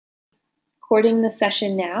recording the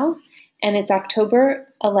session now, and it's October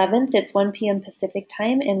 11th. It's 1 p.m. Pacific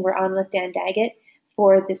time, and we're on with Dan Dagget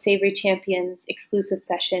for the Savory Champions exclusive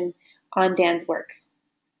session on Dan's work.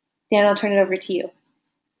 Dan, I'll turn it over to you.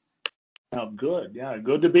 Oh, good. Yeah,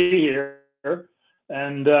 good to be here.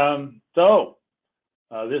 And this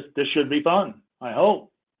should be fun, I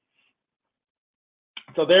hope.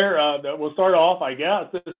 So we'll start off, I guess.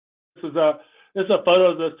 This is a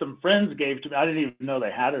photo that some friends gave to me. I didn't even know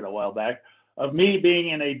they had it a while back, of me being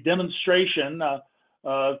in a demonstration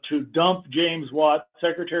to dump James Watt,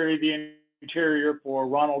 Secretary of the Interior for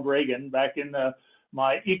Ronald Reagan, back in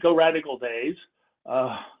my eco-radical days.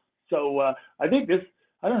 I think this,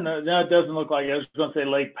 I don't know, now it doesn't look like, I was going to say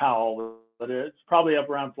Lake Powell, but it's probably up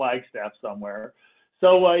around Flagstaff somewhere.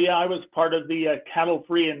 So yeah, I was part of the Cattle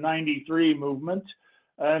Free in '93 movement.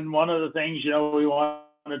 And one of the things, we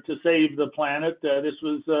wanted to save the planet. This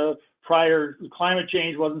was prior, climate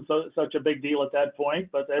change wasn't such a big deal at that point,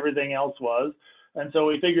 but everything else was. And so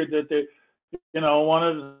we figured that, one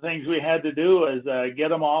of the things we had to do is get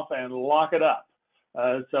them off and lock it up.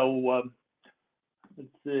 Let's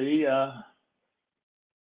see.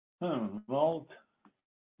 Well,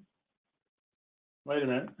 wait a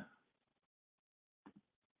minute.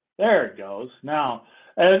 There it goes. Now,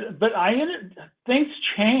 but things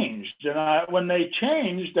changed, and when they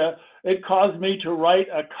changed, it caused me to write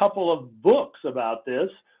a couple of books about this.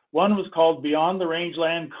 One was called Beyond the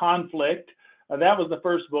Rangeland Conflict. That was the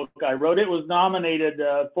first book I wrote. It was nominated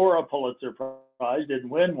for a Pulitzer Prize, didn't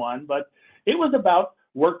win one, but it was about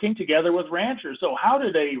working together with ranchers. So how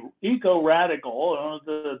did a eco-radical,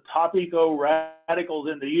 the top eco-radicals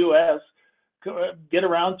in the U.S., get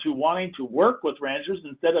around to wanting to work with ranchers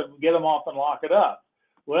instead of get them off and lock it up?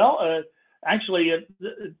 Well, actually,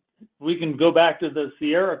 we can go back to the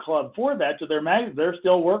Sierra Club for that, to their magazine. They're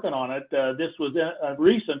still working on it. This was a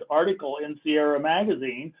recent article in Sierra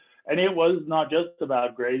Magazine, and it was not just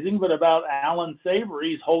about grazing, but about Alan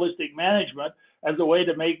Savory's holistic management as a way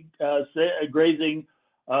to make grazing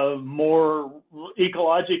more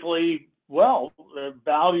ecologically,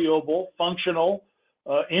 valuable, functional,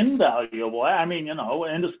 invaluable. I mean,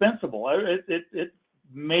 indispensable. It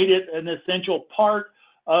made it an essential part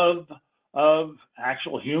of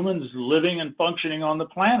actual humans living and functioning on the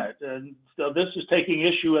planet. And so this is taking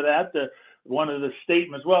issue with that. One of the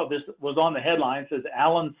statements, this was on the headline, says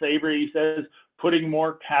Alan Savory says putting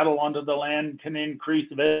more cattle onto the land can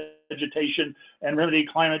increase vegetation and remedy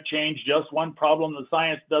climate change. Just one problem, the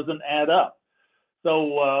science doesn't add up.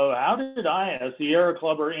 So how did I, a Sierra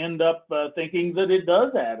Clubber, end up thinking that it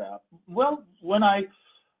does add up? Well, when I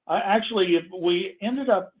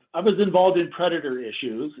was involved in predator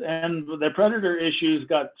issues, and the predator issues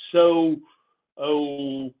got so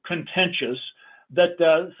contentious that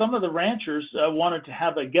some of the ranchers wanted to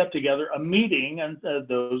have a get-together, a meeting, and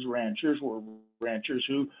those ranchers were ranchers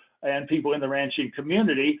and people in the ranching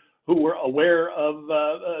community who were aware of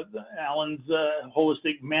Alan's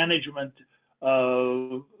holistic management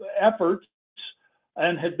efforts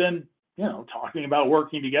and had been, talking about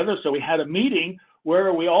working together. So we had a meeting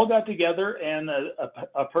where we all got together, and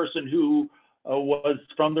a person who was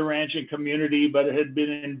from the ranching community but had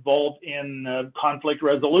been involved in conflict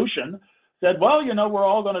resolution said, well, we're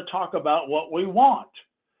all going to talk about what we want.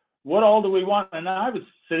 What all do we want? And I was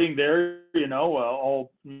sitting there,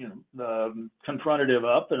 all confrontative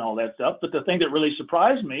up and all that stuff. But the thing that really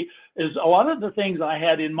surprised me is a lot of the things I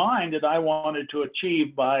had in mind that I wanted to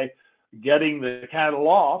achieve by getting the cattle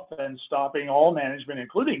off and stopping all management,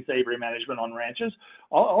 including savory management on ranches.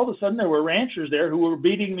 All of a sudden there were ranchers there who were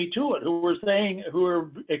beating me to it, who were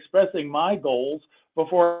expressing my goals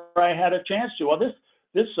before I had a chance to. Well,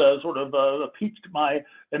 this sort of piqued my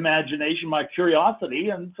imagination, my curiosity,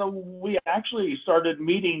 and so we actually started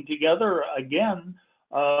meeting together again,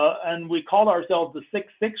 and we called ourselves the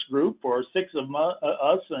 6-6 group, or 6 of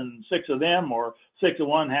us and 6 of them, or 6 of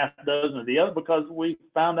one, half a dozen of the other, because we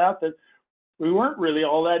found out that we weren't really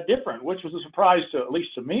all that different, which was a surprise to, at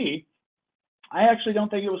least to me. I actually don't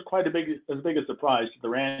think it was quite as big a surprise to the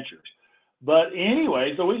ranchers. But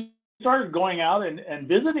anyway, so we started going out and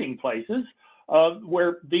visiting places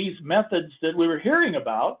where these methods that we were hearing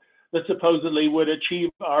about that supposedly would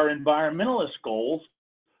achieve our environmentalist goals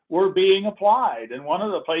were being applied. And one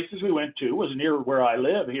of the places we went to was near where I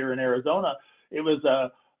live here in Arizona. It was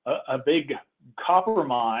a big copper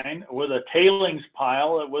mine with a tailings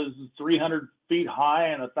pile that was 300 feet high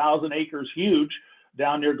and 1,000 acres huge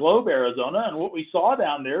down near Globe, Arizona. And what we saw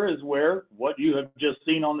down there is where what you have just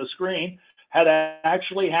seen on the screen had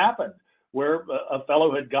actually happened, where a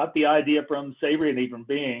fellow had got the idea from Savory and even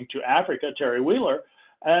being to Africa, Terry Wheeler,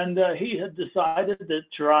 and he had decided to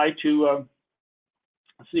try to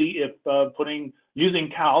see if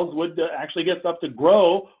using cows would actually get stuff to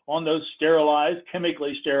grow on those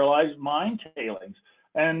chemically sterilized mine tailings.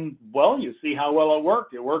 And well, you see how well it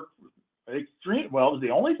worked. It worked extreme. Well, it was the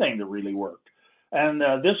only thing that really worked. And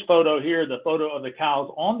this photo here, the photo of the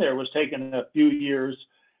cows on there, was taken a few years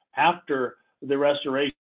after the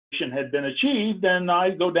restoration had been achieved. And I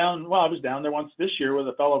go down, well, I was down there once this year with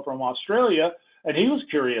a fellow from Australia, and he was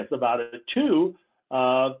curious about it too.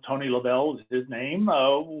 Tony LaBelle is his name.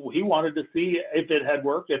 He wanted to see if it had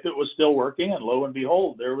worked, if it was still working, and lo and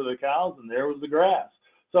behold, there were the cows and there was the grass.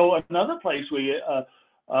 So another place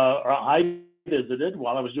I visited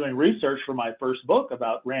while I was doing research for my first book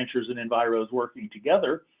about ranchers and enviros working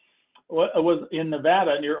together was in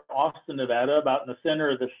Nevada, near Austin, Nevada, about in the center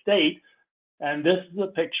of the state. And this is a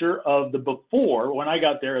picture of the before. When I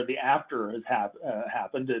got there, the after has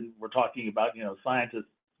happened, and we're talking about, scientists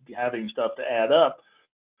having stuff to add up.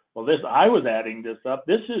 Well, I was adding this up.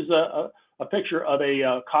 This is a picture of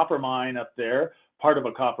a copper mine up there, part of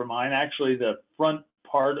a copper mine, actually the front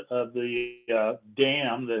part of the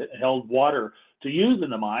dam that held water to use in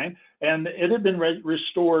the mine, and it had been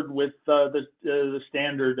restored with the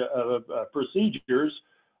standard of procedures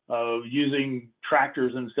of using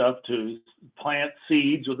tractors and stuff to plant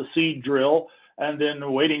seeds with a seed drill, and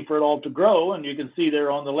then waiting for it all to grow. And you can see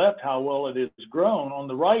there on the left how well it is grown. On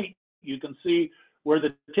the right, you can see where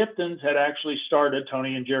the Tiptons had actually started,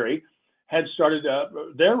 Tony and Jerry, had started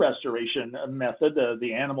their restoration method,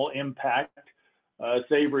 the animal impact,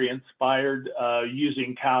 Savory inspired,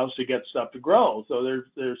 using cows to get stuff to grow. So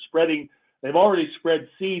they're spreading, they've already spread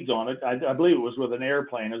seeds on it. I believe it was with an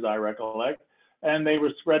airplane, as I recollect. And they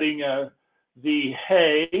were spreading the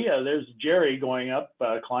hay. There's Jerry going up,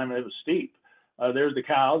 climbing. It was steep. There's the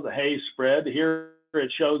cows, the hay spread. Here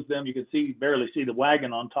it shows them, you can barely see the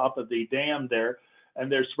wagon on top of the dam there.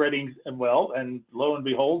 And they're spreading well, and lo and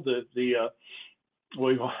behold, that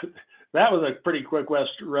was a pretty quick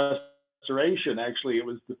restoration. Actually, it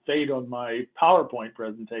was the fade on my PowerPoint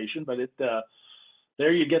presentation, but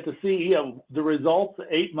there you get to see the results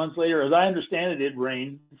 8 months later. As I understand it, it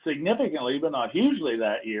rained significantly, but not hugely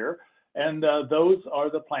that year. And those are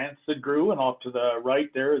the plants that grew. And off to the right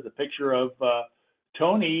there is a picture of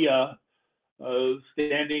Tony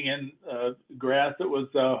standing in grass that was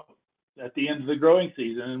at the end of the growing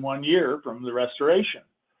season in 1 year from the restoration.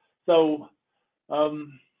 So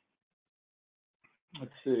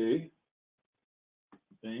let's see.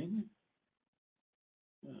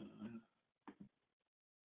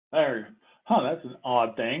 That's an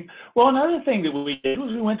odd thing. Well, another thing that we did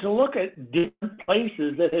was we went to look at different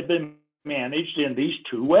places that had been managed in these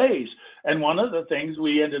two ways. And one of the things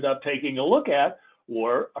we ended up taking a look at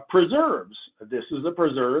were preserves. This is a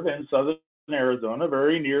preserve in southern Arizona,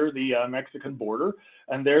 very near the Mexican border.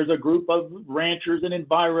 And there's a group of ranchers and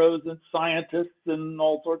enviros and scientists and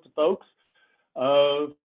all sorts of folks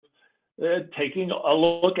taking a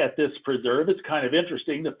look at this preserve. It's kind of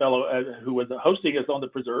interesting. The fellow who was hosting us on the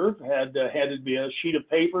preserve had handed me a sheet of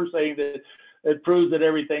paper saying that it proves that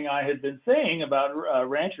everything I had been saying about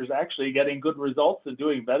ranchers actually getting good results and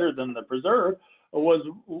doing better than the preserve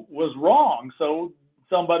was wrong. So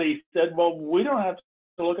somebody said, well, we don't have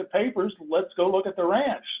to look at papers. Let's go look at the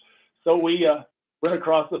ranch. So we went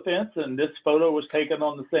across the fence, and this photo was taken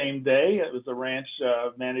on the same day. It was a ranch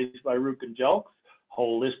managed by Rook and Jelks,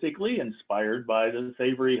 holistically inspired by the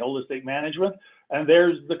Savory holistic management. And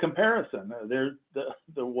there's the comparison. There's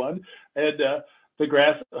the one, and the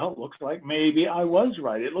grass, looks like maybe I was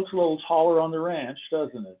right. It looks a little taller on the ranch,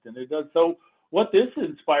 doesn't it? And it does. So what this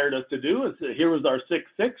inspired us to do is, here was our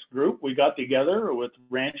 6-6 group. We got together with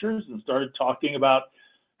ranchers and started talking about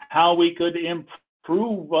how we could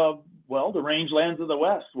improve, the rangelands of the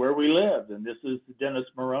West where we lived. And this is Dennis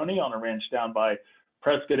Maroney on a ranch down by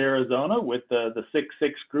Prescott, Arizona, with the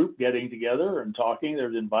 6-6 group getting together and talking.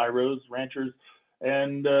 There's enviros, ranchers,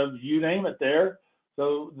 and you name it there.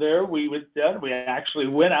 So there we actually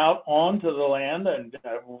went out onto the land and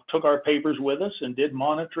took our papers with us and did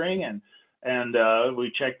monitoring, and we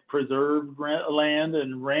checked preserved land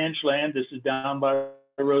and ranch land. This is down by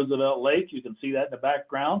Roosevelt Lake. You can see that in the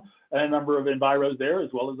background, and a number of enviros there, as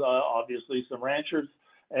well as obviously some ranchers,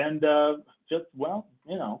 and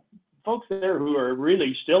folks there who are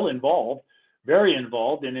really still involved, very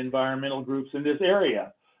involved in environmental groups in this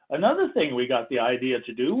area. Another thing we got the idea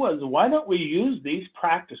to do was, why don't we use these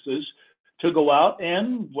practices to go out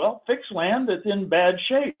and, fix land that's in bad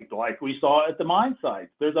shape, like we saw at the mine site.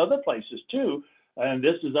 There's other places too, and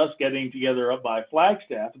this is us getting together up by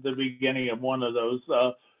Flagstaff at the beginning of one of those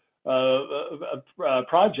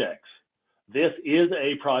projects. this is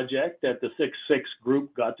a project that the 6-6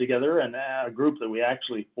 group got together, and a group that we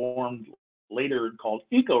actually formed later called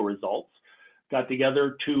Eco Results got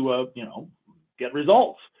together to get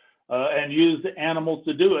results and use the animals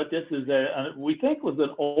to do it. This is we think was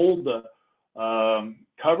an old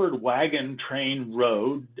covered wagon train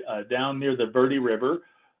road down near the Verde River,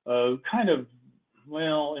 kind of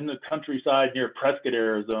in the countryside near Prescott,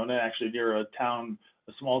 Arizona, actually near a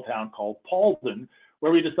small town called Paulden,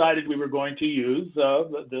 where we decided we were going to use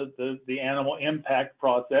the animal impact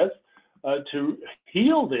process to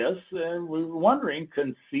heal this. And we were wondering,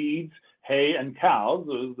 can seeds, hay, and cows,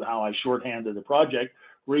 how I shorthanded the project,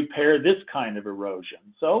 repair this kind of erosion?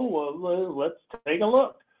 So let's take a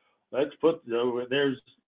look. Let's put, there's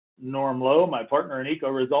Norm Lowe, my partner in Eco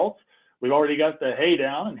Results. We've already got the hay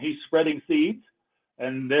down, and he's spreading seeds.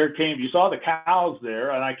 And there came, you saw the cows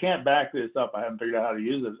there, and I can't back this up. I haven't figured out how to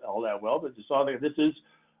use it all that well, but you saw that this is,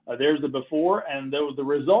 there's the before, and the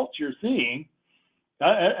results you're seeing.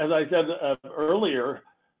 As I said earlier,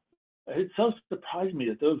 it so surprised me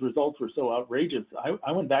that those results were so outrageous.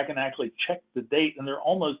 I went back and actually checked the date, and they're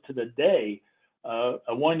almost to the day,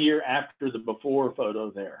 1 year after the before photo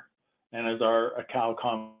there. And as our cow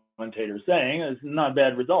commentator is saying, it's not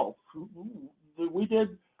bad results. We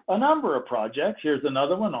did a number of projects. Here's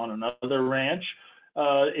another one on another ranch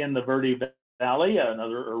in the Verde Valley,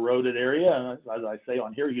 another eroded area. And as I say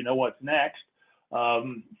on here, you know what's next.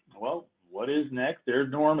 Well, what is next?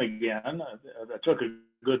 There's Norm again. I took a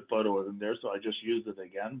good photo of him there, so I just used it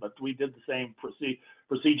again. But we did the same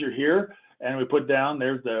procedure here, and we put down,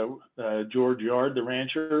 there's the George Yard, the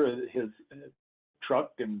rancher, his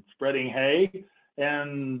truck and spreading hay.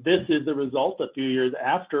 And this is the result a few years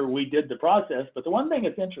after we did the process. But the one thing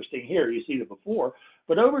that's interesting here, you see the before,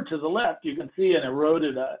 but over to the left, you can see an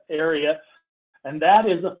eroded area, and that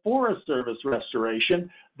is a Forest Service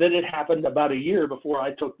restoration that had happened about a year before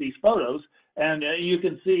I took these photos. And you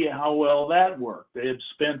can see how well that worked. They had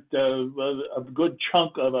spent a good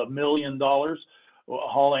chunk of $1 million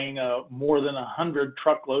hauling more than 100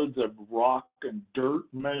 truckloads of rock and dirt,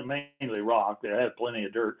 mainly rock. They had plenty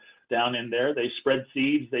of dirt down in there. They spread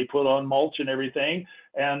seeds, they put on mulch and everything.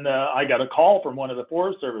 And I got a call from one of the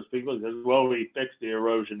Forest Service people who says, well, we fixed the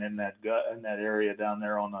erosion in that area down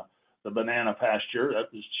there on the banana pasture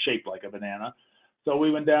that was shaped like a banana. So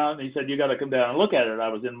we went down, and he said, you got to come down and look at it. I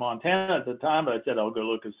was in Montana at the time, but I said, I'll go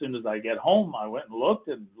look as soon as I get home. I went and looked,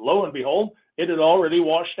 and lo and behold, it had already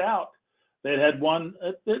washed out. They had one,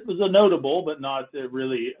 it was a notable but not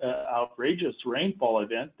really outrageous rainfall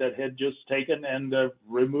event that had just taken and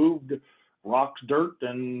removed rocks, dirt,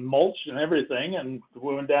 and mulch and everything. And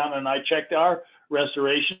we went down and I checked our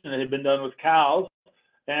restoration, and it had been done with cows,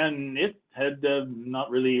 and it had not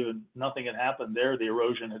really even, nothing had happened there. The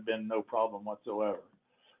erosion had been no problem whatsoever.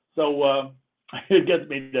 So it gets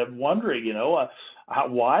me to wondering,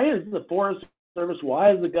 why is the Forest Service,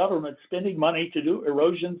 why is the government spending money to do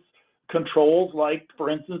erosion controls like, for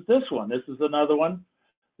instance, this one? This is another one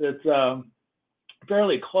that's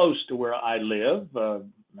fairly close to where I live.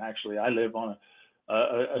 Actually, I live on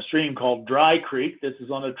a stream called Dry Creek. This is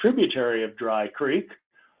on a tributary of Dry Creek.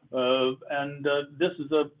 And this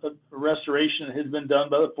is a restoration that has been done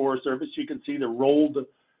by the Forest Service. You can see the rolls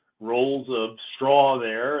of straw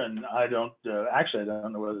there, and I don't know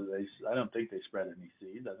whether I don't think they spread any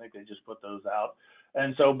seeds. I think they just put those out.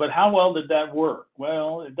 And so, but how well did that work?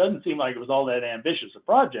 Well, it doesn't seem like it was all that ambitious a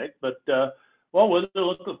project, but well, with a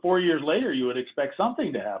look at 4 years later, you would expect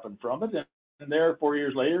something to happen from it. And there, 4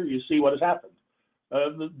 years later, you see what has happened.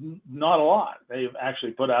 Not a lot. They've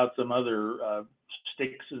actually put out some other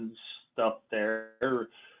sticks and stuff there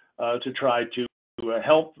to try to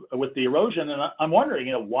help with the erosion. And I'm wondering,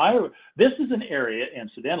 why this is an area,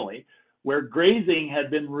 incidentally, where grazing had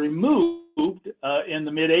been removed in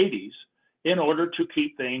the mid-'80s in order to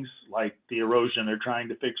keep things like the erosion they're trying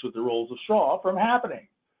to fix with the rolls of straw from happening.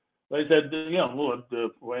 They said, we'll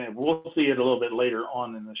see it a little bit later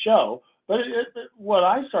on in the show. But what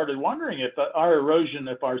I started wondering, if our erosion,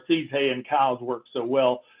 if our seeds, hay, and cows work so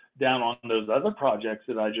well down on those other projects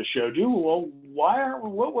that I just showed you, well,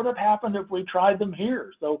 what would have happened if we tried them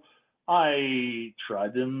here? So I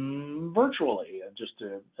tried them virtually, just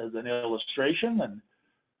as an illustration. And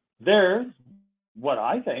there's what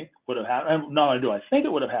I think would have happened. And not only do I think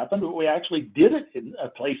it would have happened, but we actually did it in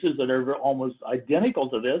places that are almost identical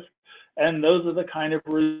to this. And those are the kind of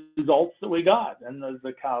results that we got. And as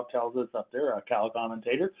the cow tells us up there, a cow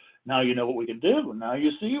commentator, now you know what we can do, and now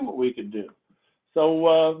you see what we can do. So,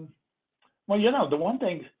 well, the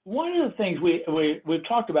one of the things we've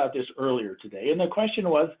talked about this earlier today, and the question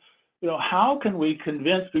was, how can we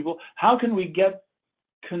convince people? How can we get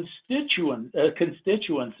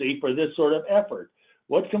constituency for this sort of effort.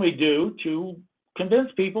 What can we do to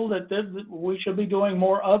convince people that we should be doing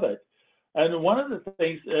more of it? And one of the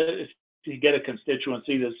things is to get a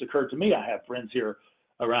constituency that's occurred to me. I have friends here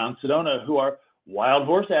around Sedona who are wild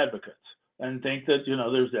horse advocates and think that,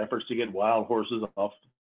 there's efforts to get wild horses off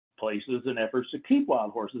places and efforts to keep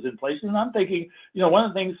wild horses in places. And I'm thinking, one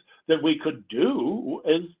of the things that we could do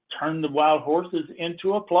is turn the wild horses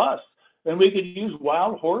into a plus. And we could use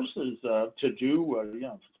wild horses to do,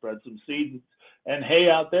 spread some seed and hay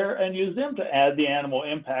out there and use them to add the animal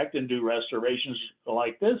impact and do restorations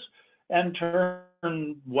like this and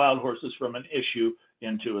turn wild horses from an issue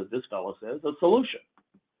into, as this fellow says, a solution.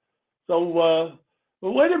 So, well,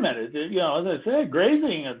 wait a minute, as I said,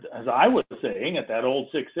 grazing, as I was saying at that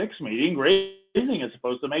old 6-6 meeting, grazing is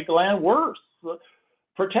supposed to make the land worse.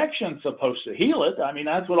 Protection's supposed to heal it. I mean,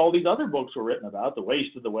 that's what all these other books were written about, the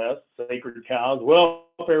waste of the West, sacred cows,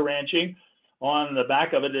 welfare ranching. On the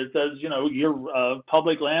back of it, it says, your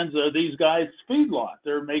public lands are these guys' feedlot.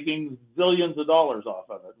 They're making zillions of dollars off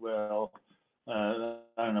of it. Well, I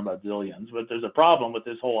don't know about zillions, but there's a problem with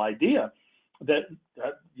this whole idea that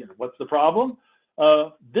what's the problem?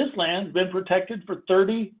 This land's been protected for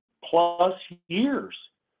 30 plus years.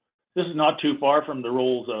 This is not too far from the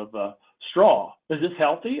rules of straw. Is this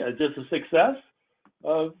healthy? Is this a success?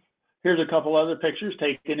 Here's a couple other pictures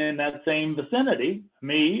taken in that same vicinity,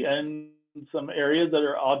 me and some areas that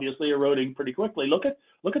are obviously eroding pretty quickly. Look at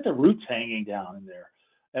the roots hanging down in there.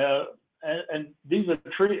 And these are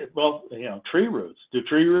tree roots. Do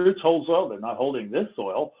tree roots hold soil? They're not holding this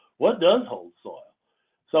soil. What does hold soil?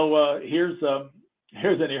 So here's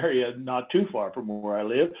an area not too far from where I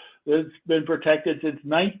live that's been protected since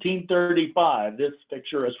 1935. This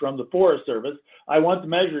picture is from the Forest Service. I once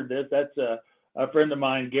measured this. That's a friend of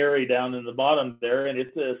mine, Gary, down in the bottom there, and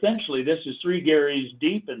it's essentially, this is 3 Garys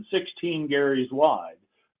deep and 16 Garys wide,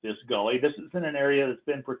 this gully. This is in an area that's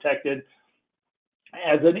been protected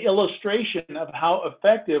as an illustration of how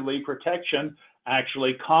effectively protection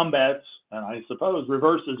actually combats, and I suppose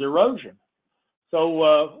reverses erosion.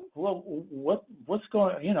 So, what's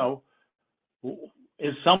going,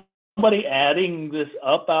 is somebody adding this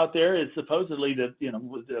up out there? It's supposedly that,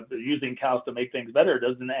 using cows to make things better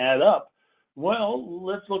doesn't add up. Well,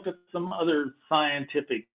 let's look at some other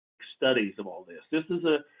scientific studies of all this. This is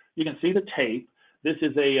you can see the tape. This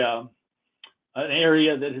is an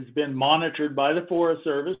area that has been monitored by the Forest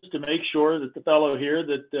Service to make sure that the fellow here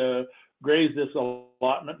that grazed this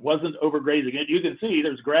allotment wasn't overgrazing it. You can see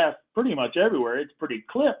there's grass pretty much everywhere. It's pretty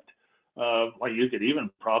clipped. Well, you could even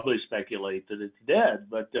probably speculate that it's dead,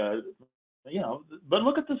 but but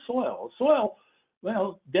look at the soil. Soil,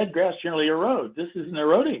 well, dead grass generally erodes. This isn't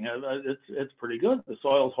eroding. It's pretty good. The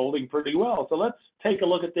soil's holding pretty well. So let's take a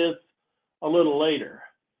look at this a little later.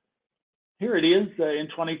 Here it is in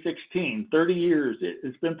 2016, 30 years.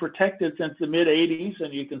 It's been protected since the mid-'80s,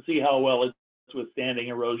 and you can see how well it's withstanding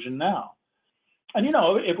erosion now. And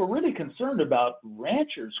if we're really concerned about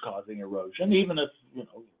ranchers causing erosion, even if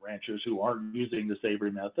ranchers who aren't using the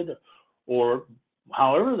Savory method or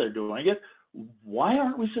however they're doing it, why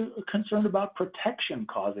aren't we so concerned about protection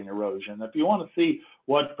causing erosion? If you want to see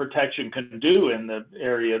what protection can do in the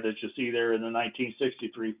area that you see there in the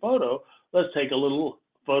 1963 photo, let's take a look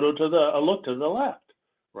to the left.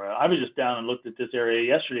 Right. I was just down and looked at this area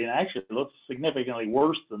yesterday, and actually it looks significantly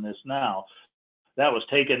worse than this now. That was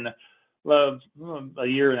taken a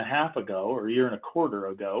year and a half ago, or a year and a quarter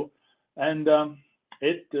ago, and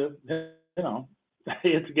it's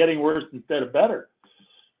getting worse instead of better.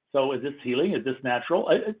 So is this healing? Is this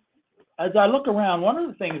natural? As I look around, one of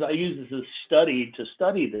the things I use as a study to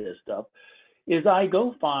study this stuff is I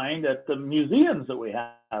go find at the museums that we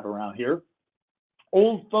have around here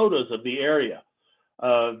old photos of the area.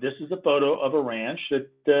 This is a photo of a ranch that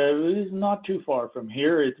is not too far from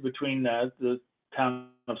here. It's between the town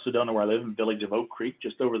of Sedona where I live and village of Oak Creek,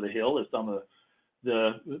 just over the hill. There's some of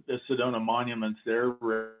the Sedona monuments there,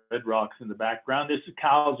 red rocks in the background. There's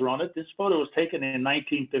cows are on it. This photo was taken in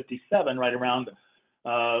 1957, right around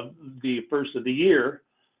the first of the year.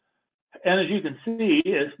 And as you can see,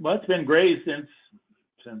 it's been grazed since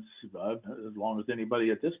as long as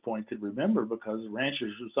anybody at this point could remember, because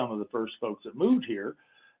ranchers were some of the first folks that moved here.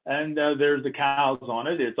 And there's the cows on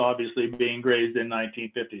it. It's obviously being grazed in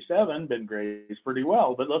 1957, been grazed pretty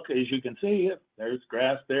well. But look, as you can see, there's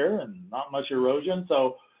grass there and not much erosion.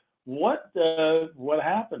 So what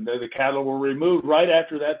happened? The cattle were removed right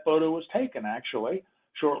after that photo was taken, actually,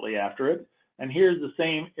 shortly after it. And here's the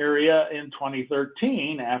same area in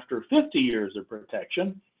 2013 after 50 years of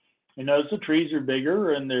protection. You notice the trees are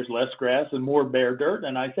bigger and there's less grass and more bare dirt.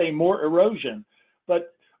 And I say more erosion.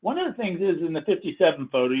 But one of the things is in the 57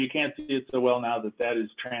 photo, you can't see it so well now that that is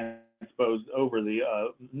transposed over the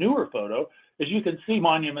newer photo, is you can see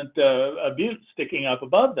Monument Butte sticking up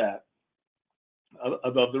above that,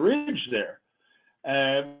 above the ridge there.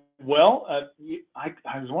 Well,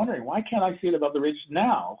 I was wondering, why can't I see it above the ridge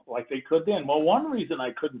now like they could then? Well, one reason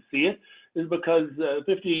I couldn't see it is because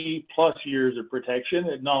 50 plus years of protection,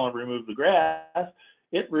 it not only removed the grass,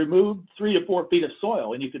 it removed 3 to 4 feet of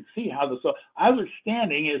soil, and you could see how the soil. I was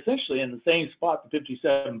standing essentially in the same spot the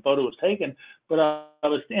 57 photo was taken, but I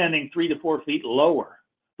was standing 3 to 4 feet lower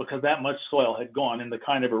because that much soil had gone in the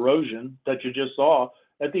kind of erosion that you just saw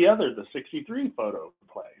at the 63 photo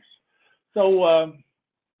place. So,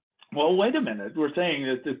 well, wait a minute. We're saying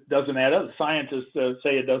that this doesn't add up. The scientists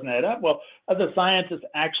say it doesn't add up. Well, are the scientists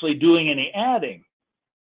actually doing any adding?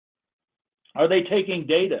 Are they taking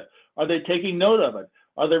data? Are they taking note of it?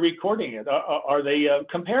 Are they recording it? Are they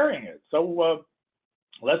comparing it? So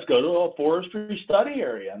let's go to a forestry study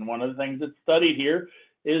area. And one of the things that's studied here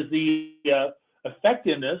is the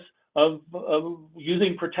effectiveness of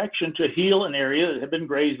using protection to heal an area that had been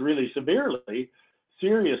grazed really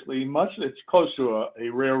seriously, much. It's close to a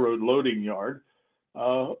railroad loading yard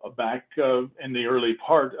back in the early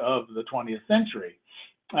part of the 20th century.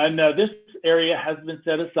 And this area has been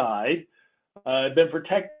set aside, been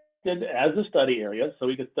protected as a study area, so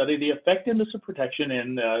we could study the effectiveness of protection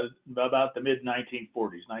in about the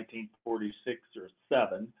mid-1940s, 1946 or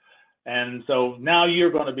 7. And so now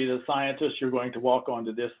you're going to be the scientist. You're going to walk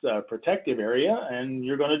onto this protective area, and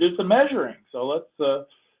you're going to do some measuring. So let's,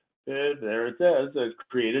 there it says, it's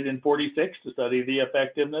created in 46 to study the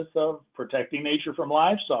effectiveness of protecting nature from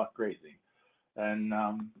livestock grazing. And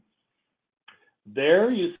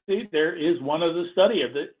there you see, there is one of the study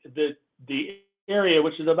of the area,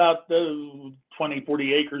 which is about 20,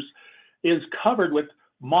 40 acres, is covered with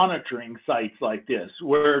monitoring sites like this,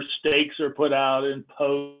 where stakes are put out and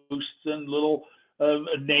posts and little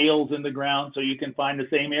nails in the ground so you can find the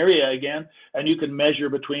same area again, and you can measure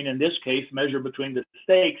between, in this case, measure between the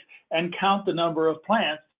stakes and count the number of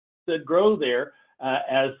plants that grow there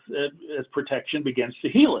as protection begins to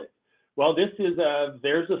heal it. Well, this is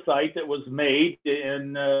there's a site that was made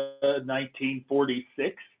in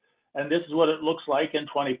 1946. And this is what it looks like in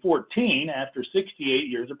 2014 after 68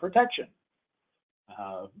 years of protection.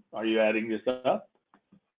 Are you adding this up?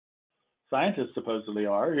 Scientists supposedly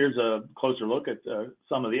are. Here's a closer look at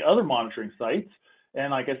some of the other monitoring sites.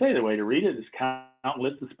 And like I say, the way to read it is count and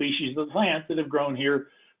list the species of plants that have grown here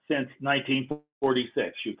since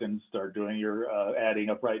 1946. You can start doing your adding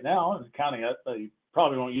up right now and counting it. You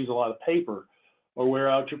probably won't use a lot of paper or wear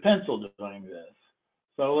out your pencil doing this.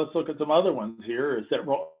 So let's look at some other ones here. Is that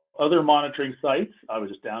other monitoring sites? I was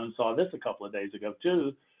just down and saw this a couple of days ago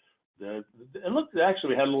too. It looked, actually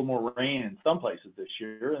we had a little more rain in some places this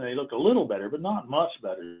year, and they look a little better, but not much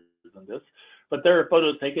better than this. But there are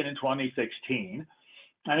photos taken in 2016.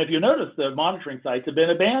 And if you notice, the monitoring sites have been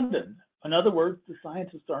abandoned. In other words, the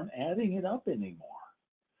scientists aren't adding it up anymore.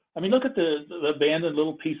 I mean, look at the abandoned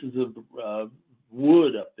little pieces of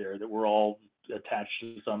wood up there that were all attached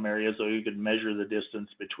to some area so you could measure the distance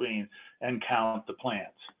between and count the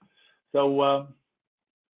plants. So,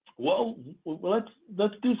 well,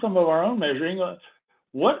 let's do some of our own measuring.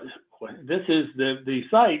 This is the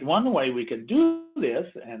site. One way we can do this,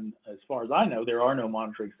 and as far as I know, there are no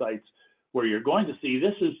monitoring sites where you're going to see.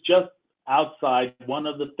 This is just outside one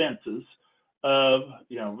of the fences of,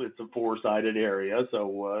 it's a 4-sided area.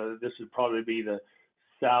 So this would probably be the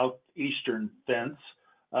southeastern fence.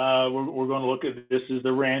 We're going to look at, this is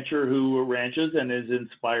the rancher who ranches and is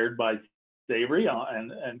inspired by Savory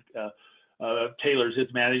and tailors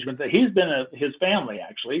his management. His family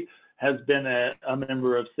actually has been a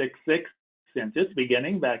member of 6-6 since its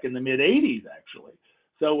beginning back in the mid 80s actually.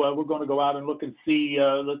 So we're going to go out and look and see,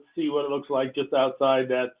 let's see what it looks like just outside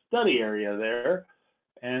that study area there.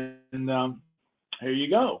 And here you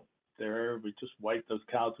go. There, we just wiped those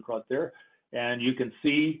cows across there, and you can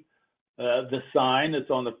see the sign that's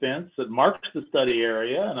on the fence that marks the study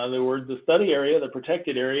area. In other words, the study area, the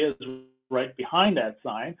protected area, is right behind that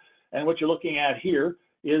sign. And what you're looking at here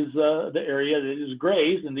is the area that is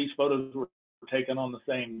grazed, and these photos were taken on the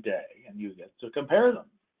same day, and you get to compare them.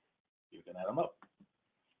 You can add them up.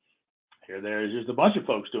 There's just a bunch of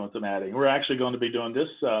folks doing some adding. We're actually going to be doing this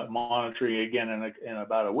monitoring again in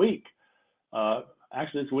about a week.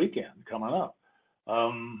 Actually, this weekend coming up.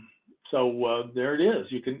 So there it is.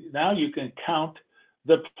 You can count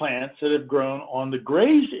the plants that have grown on the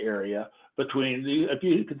grazed area between if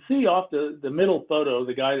you can see off the middle photo,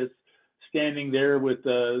 the guy that's standing there with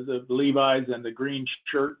the Levi's and the green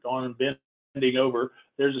shirt on and bending over,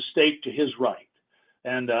 there's a stake to his right.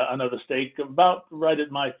 And another stake about right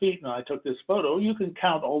at my feet, and I took this photo. You can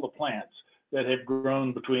count all the plants that have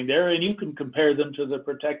grown between there, and you can compare them to the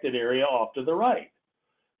protected area off to the right.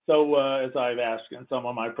 So as I've asked in some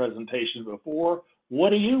of my presentations before, what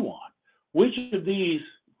do you want? Which of these,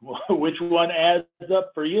 which one adds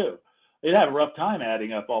up for you? You'd have a rough time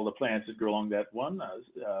adding up all the plants that grow along that one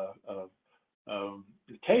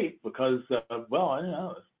tape because, well, I don't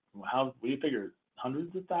know, how we figure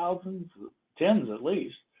hundreds of thousands, tens at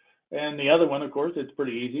least. And the other one, of course, it's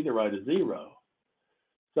pretty easy to write a 0.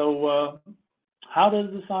 So how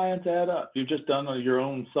does the science add up? You've just done your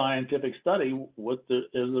own scientific study. What is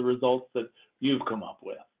the results that you've come up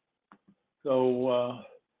with? So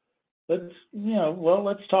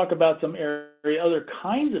let's talk about some other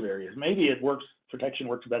kinds of areas. Maybe protection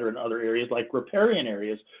works better in other areas like riparian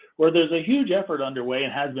areas where there's a huge effort underway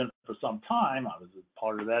and has been for some time. I was a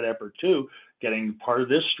part of that effort too, getting part of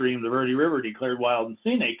this stream, the Verde River, declared wild and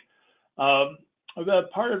scenic.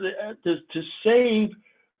 Part of it is to save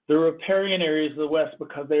the riparian areas of the West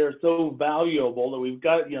because they are so valuable that we've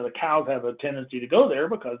got, the cows have a tendency to go there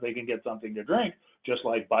because they can get something to drink, just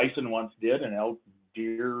like bison once did, and elk,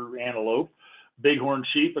 deer, antelope, bighorn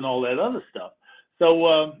sheep, and all that other stuff.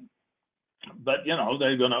 So, but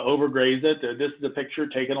they're going to overgraze it. This is a picture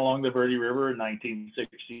taken along the Verde River in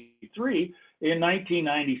 1963. In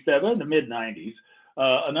 1997, the mid 90s,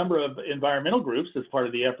 a number of environmental groups, as part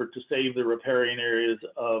of the effort to save the riparian areas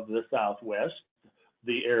of the Southwest,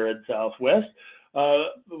 the arid Southwest,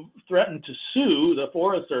 threatened to sue the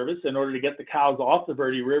Forest Service in order to get the cows off the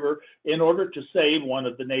Verde River in order to save one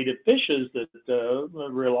of the native fishes that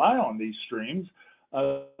rely on these streams,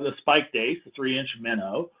 the spike dace, the 3-inch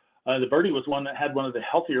minnow. The Verde was one that had one of the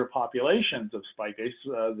healthier populations of spike dace,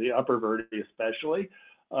 the upper Verde especially,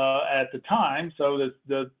 at the time. So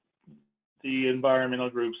the environmental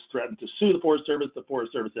groups threatened to sue the Forest Service. The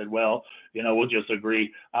Forest Service said, well, we'll just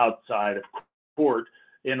agree outside of court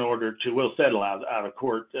we'll settle out of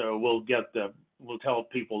court. We'll tell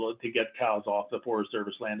people to get cows off the Forest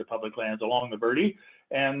Service land to public lands along the Verde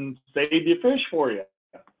and save the fish for you,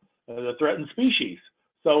 the threatened species.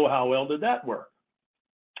 So how well did that work?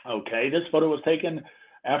 Okay, this photo was taken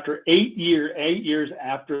after 8 years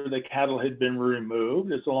after the cattle had been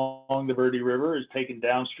removed. It's along the Verde River, is taken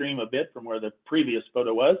downstream a bit from where the previous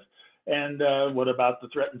photo was. And what about the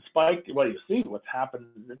threatened spike? Well, you see what's happened.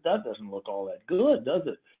 That doesn't look all that good, does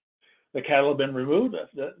it? The cattle have been removed.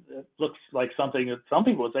 It looks like something that some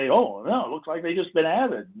people would say, oh, no, it looks like they've just been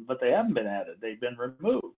added, but they haven't been added. They've been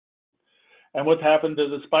removed. And what's happened to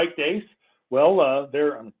the spike dace? Well, I'm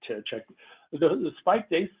going to check. The spike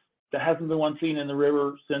dace, there hasn't been one seen in the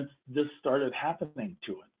river since this started happening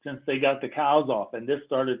to it, since they got the cows off and this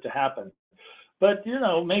started to happen. But,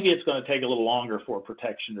 maybe it's going to take a little longer for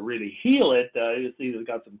protection to really heal it. You see they've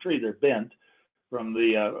got some trees, they're bent from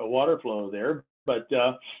the water flow there, but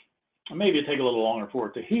maybe it take a little longer for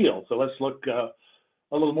it to heal. So let's look a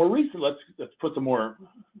little more recent. Let's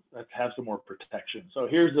have some more protection. So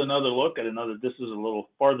here's another look at this is a little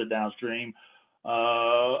farther downstream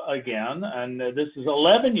again, and this is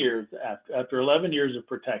 11 years after 11 years of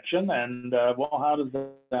protection. And well, how does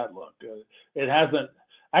that look? It hasn't.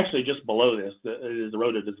 Actually, just below this, it is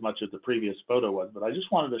eroded as much as the previous photo was, but I just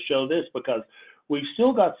wanted to show this because we've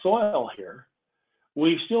still got soil here.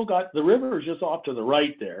 We've still got, the river is just off to the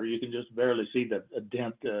right there. You can just barely see the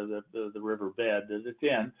dent, the river bed that it's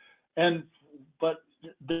in. But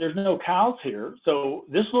there's no cows here. So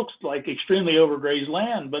this looks like extremely overgrazed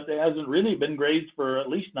land, but it hasn't really been grazed for at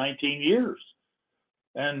least 19 years.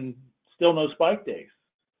 And still no spike days.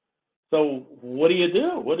 So what do you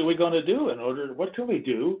do? What are we going to do what can we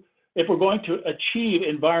do if we're going to achieve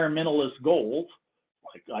environmentalist goals,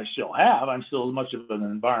 like I still have? I'm still as much of an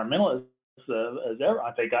environmentalist as ever.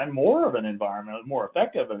 I think I'm more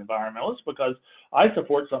effective environmentalist because I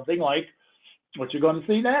support something like what you're going to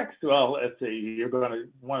see next. Well, let's see,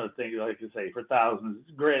 one of the things, like I say, for thousands,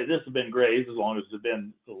 this has been grazed as long as there's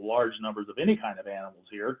been large numbers of any kind of animals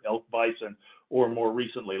here, elk, bison, or more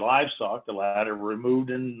recently livestock, the latter removed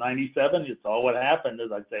in 97. You saw what happened, as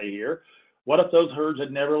I say here. What if those herds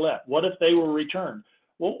had never left? What if they were returned?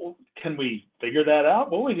 Well, can we figure that out?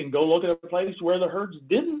 Well, we can go look at a place where the herds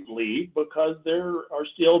didn't leave because they are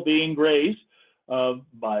still being grazed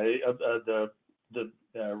by the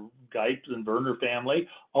Geitz and Werner family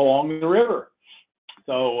along the river.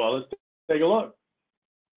 So let's take a look.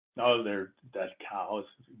 Oh, that cow.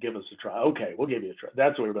 Give us a try. Okay, we'll give you a try.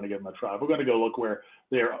 That's what we're going to give them a try. We're going to go look where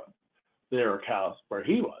there are cows where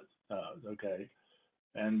he was. Okay,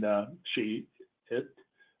 and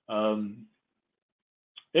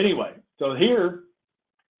anyway. So here,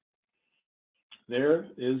 there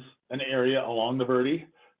is an area along the Verde.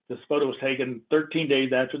 This photo was taken 13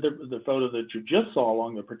 days after the photo that you just saw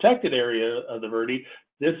along the protected area of the Verde.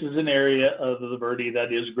 This is an area of the Verde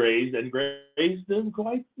that is grazed, and grazed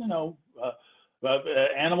quite,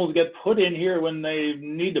 animals get put in here when they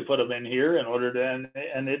need to put them in here in order to,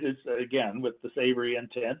 and it is, again, with the Savory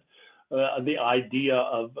intent, the idea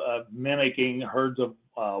of mimicking herds of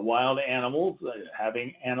wild animals,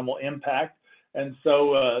 having animal impact. And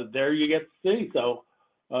so there you get to see. So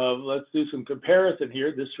let's do some comparison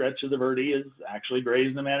here. This stretch of the Verde is actually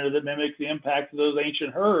grazed in a manner that mimics the impact of those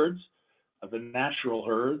ancient herds, of the natural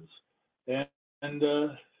herds. And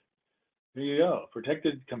there you go.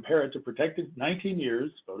 Protected, compare it to protected 19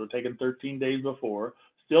 years, photo taken 13 days before.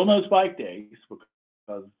 Still no spike days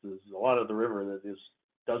because there's a lot of the river that just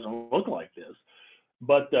doesn't look like this.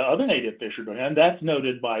 But other native fish are doing, and that's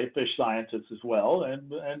noted by fish scientists as well.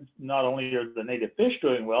 And not only are the native fish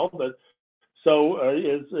doing well, but so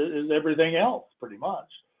is everything else pretty much.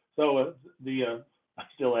 So I'm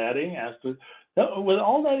still adding as to, with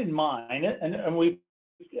all that in mind, and we,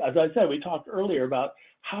 as I said, we talked earlier about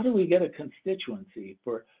how do we get a constituency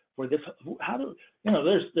for this? How do,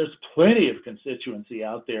 there's plenty of constituency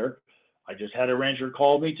out there. I just had a rancher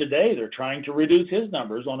call me today. They're trying to reduce his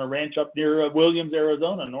numbers on a ranch up near Williams,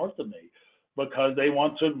 Arizona, north of me, because they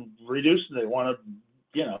want to reduce, they want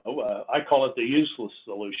to, I call it the useless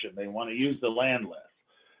solution. They want to use the land less.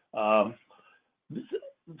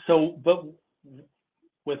 But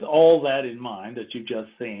with all that in mind that you've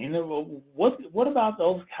just seen, what about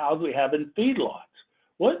those cows we have in feedlots?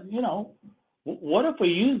 What if we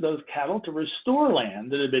use those cattle to restore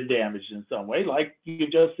land that had been damaged in some way, like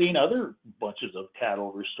you've just seen other bunches of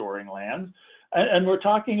cattle restoring land? And we're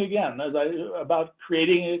talking again about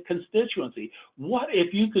creating a constituency. What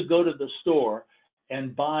if you could go to the store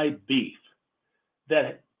and buy beef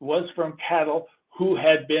that was from cattle who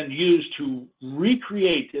had been used to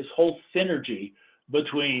recreate this whole synergy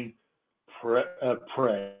between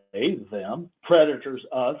prey, them, predators,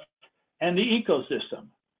 us, and the ecosystem?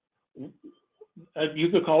 You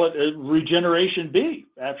could call it a regeneration beef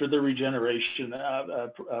after the regeneration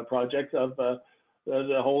project of the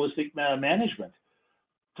holistic management.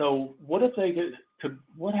 So what if they could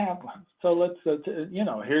what happened? So let's,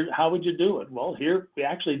 here, how would you do it? Well, here we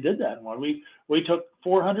actually did that one. We took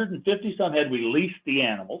 450 some head, we leased the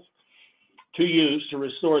animals to use to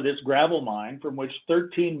restore this gravel mine from which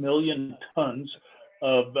 13 million tons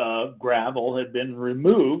of gravel had been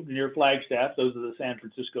removed near Flagstaff. Those are the San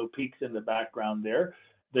Francisco peaks in the background there.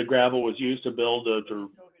 The gravel was used to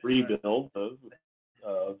rebuild the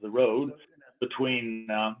road between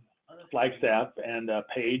Flagstaff and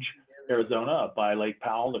Page, Arizona, up by Lake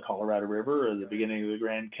Powell, the Colorado River, or the beginning of the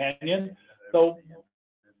Grand Canyon. So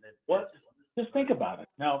just think about it.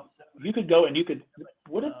 Now, you could go and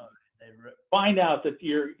what if find out that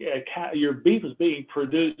your beef is being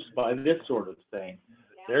produced by this sort of thing?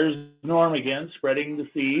 There's Norm again, spreading the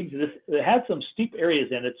seeds. It had some steep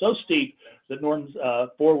areas in it, so steep that Norm's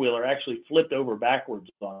four-wheeler actually flipped over backwards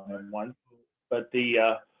on him once. But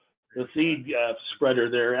the seed spreader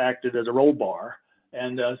there acted as a roll bar,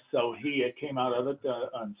 and so he came out of it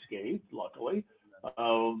unscathed, luckily.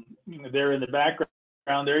 There in the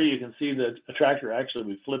background there, you can see the tractor actually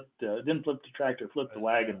didn't flip the tractor, flipped the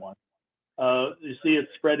wagon one. You see it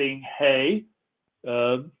spreading hay,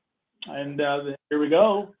 and here we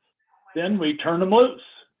go. Then we turn them loose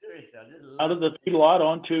out of the feedlot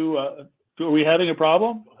onto, are we having a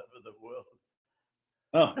problem?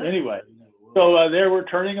 Oh, anyway. So there we're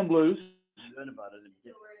turning them loose.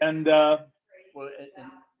 And yeah,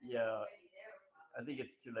 I think it's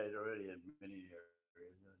too late already in many areas.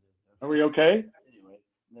 Are we okay? Anyway,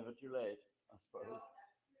 never too late, I suppose.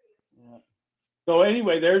 Yeah. So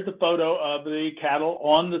anyway, there's the photo of the cattle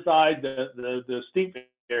on the side, the steep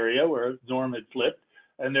area where Norm had flipped,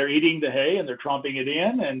 and they're eating the hay and they're tromping it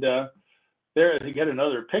in. And there, to get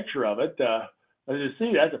another picture of it, as you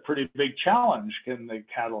see, that's a pretty big challenge. Can the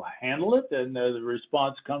cattle handle it? And the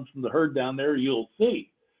response comes from the herd down there. You'll see.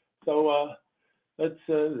 So let's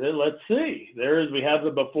see. We have the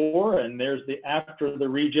before, and there's the after the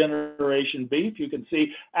regeneration beef. You can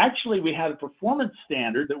see, actually, we had a performance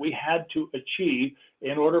standard that we had to achieve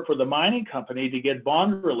in order for the mining company to get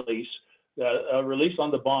bond release, release on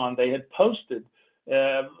the bond they had posted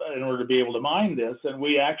in order to be able to mine this, and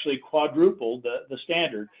we actually quadrupled the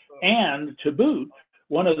standard. And to boot,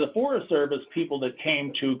 one of the Forest Service people that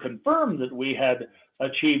came to confirm that we had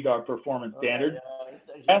achieved our performance standard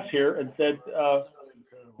asked here and said,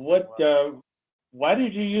 why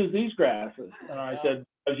did you use these grasses? And I said,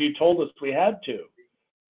 because you told us we had to.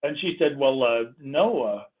 And she said, well,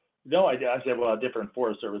 no, No, I said, well, a different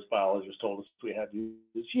Forest Service biologist told us we had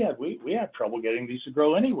we had trouble getting these to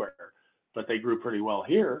grow anywhere, but they grew pretty well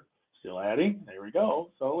here. Still adding. There we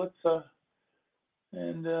go. So let's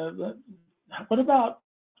what about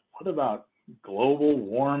global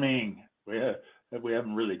warming? We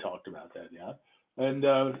haven't really talked about that yet. And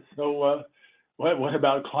what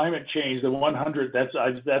about climate change? The 100.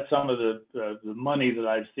 That's some of the money that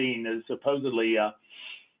I've seen is supposedly.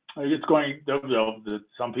 It's going.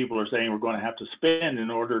 Some people are saying we're going to have to spend in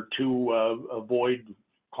order to avoid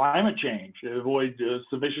climate change, avoid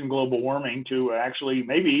sufficient global warming to actually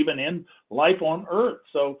maybe even end life on Earth.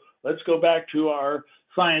 So let's go back to our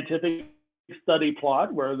scientific study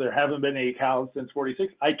plot where there haven't been any cows since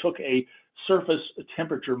 46. I took a surface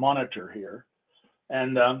temperature monitor here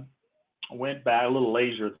and went back, a little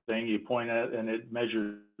laser thing you point at, and it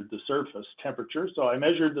measured the surface temperature. So I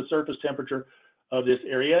measured the surface temperature of this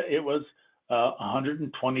area. It was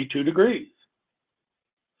 122 degrees.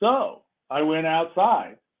 So I went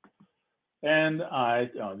outside, and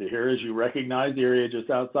here, as you recognize, the area just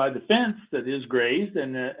outside the fence that is grazed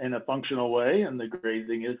in a functional way, and the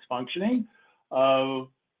grazing is functioning. So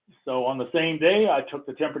on the same day, I took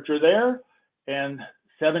the temperature there, and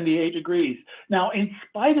 78 degrees. Now, in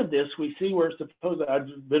spite of this, we see where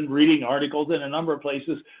I've been reading articles in a number of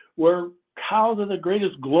places where cows are the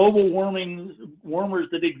greatest global warmers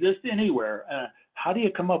that exist anywhere. How do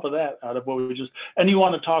you come up with that out of what we just, and you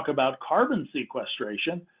want to talk about carbon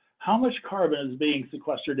sequestration. How much carbon is being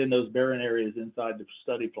sequestered in those barren areas inside the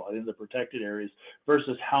study plot, in the protected areas,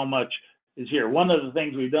 versus how much is here? One of the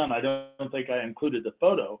things we've done, I don't think I included the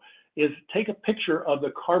photo, is take a picture of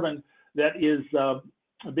the carbon that is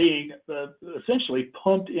being essentially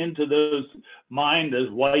pumped into those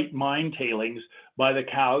white mine tailings by the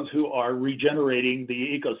cows who are regenerating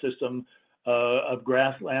the ecosystem of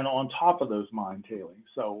grassland on top of those mine tailings.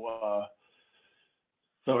 So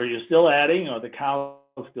are you still adding? Or the cows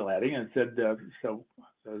still adding? And said, so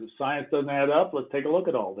the science doesn't add up. Let's take a look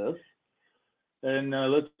at all this. And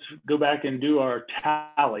let's go back and do our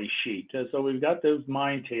tally sheet. So we've got those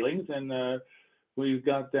mine tailings, and we've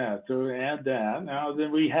got that. So we add that. Now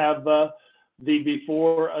then we have the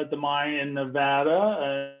before at the mine in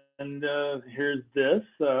Nevada, and here's this.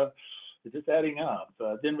 It's just adding up.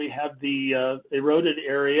 Then we have the eroded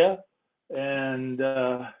area, and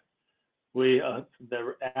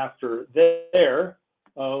after there.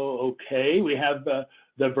 Oh, okay. We have the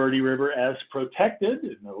Verde River as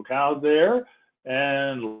protected. No cows there,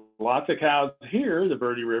 and lots of cows here. The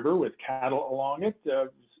Verde River with cattle along it.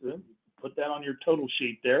 Put that on your total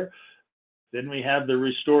sheet there. Then we have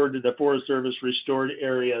the Forest Service restored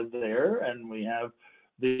area there, and we have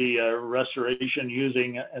the restoration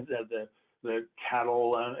using the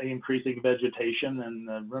cattle, increasing vegetation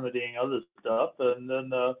and remedying other stuff. And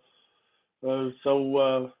then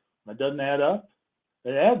it doesn't add up.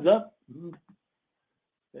 It adds up.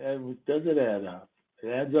 Does it add up? It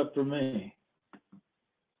adds up for me.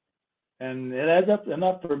 And it adds up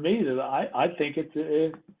enough for me that I think it's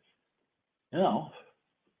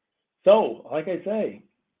so like I say,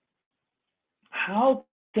 how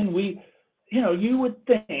can we, you would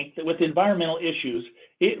think that with environmental issues,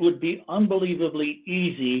 it would be unbelievably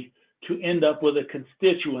easy to end up with a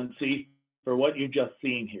constituency for what you've just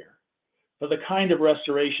seen here, for the kind of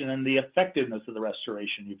restoration and the effectiveness of the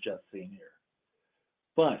restoration you've just seen here.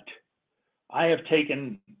 But we've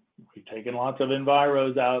taken lots of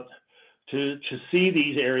enviros out to see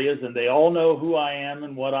these areas, and they all know who I am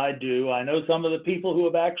and what I do. I know some of the people who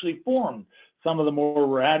have actually formed some of the more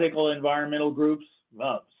radical environmental groups,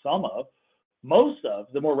 most of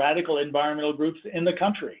the more radical environmental groups in the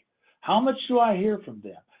country. How much do I hear from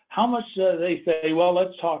them? How much do they say, well,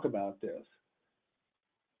 let's talk about this?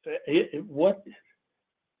 It's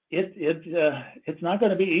not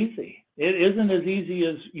going to be easy. It isn't as easy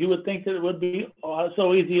as you would think that it would be.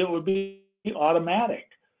 So easy it would be automatic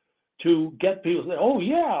to get people to say, oh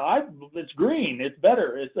yeah, it's green, it's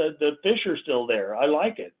better, it's the fish are still there, I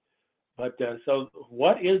like it. But so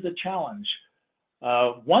what is the challenge?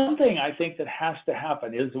 One thing I think that has to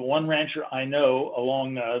happen is one rancher I know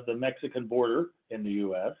along the Mexican border in the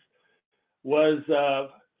U.S.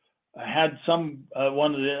 had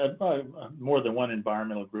one of the more than one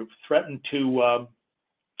environmental group threatened to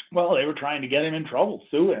they were trying to get him in trouble,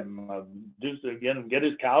 sue him, get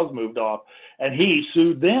his cows moved off, and he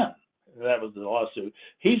sued them. That was the lawsuit.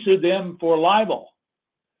 He sued them for libel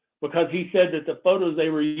because he said that the photos they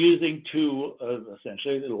were using to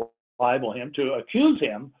essentially libel him, to accuse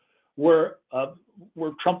him, were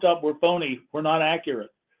trumped up, were phony, were not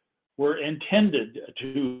accurate, were intended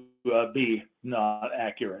to be not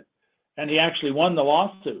accurate. And he actually won the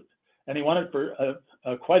lawsuit. and he wanted for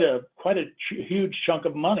quite a huge chunk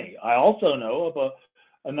of money. I also know of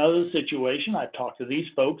another situation. I've talked to these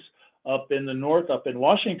folks up in the north, up in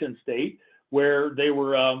Washington State, where they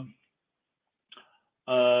were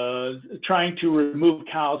trying to remove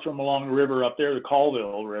cows from along the river up there, the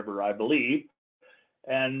Colville River, I believe,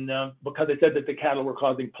 and because they said that the cattle were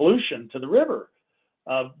causing pollution to the river.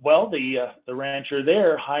 Well, the rancher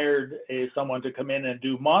there hired someone to come in and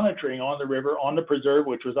do monitoring on the river, on the preserve,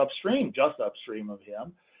 which was upstream, just upstream of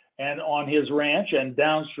him, and on his ranch and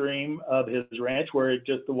downstream of his ranch, where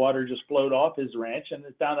the water just flowed off his ranch, and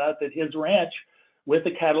it found out that his ranch with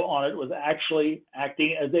the cattle on it was actually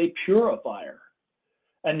acting as a purifier.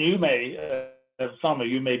 And you may, some of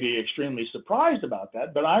you may be extremely surprised about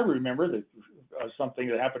that, but I remember that something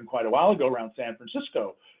that happened quite a while ago around San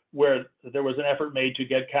Francisco, where there was an effort made to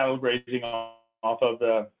get cattle grazing off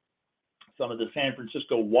of some of the San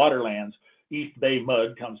Francisco waterlands. East Bay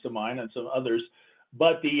mud comes to mind, and some others.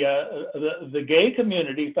 But the gay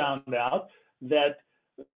community found out that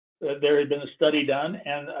there had been a study done,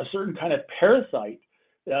 and a certain kind of parasite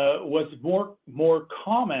was more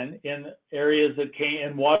common in areas that came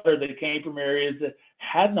in water that came from areas that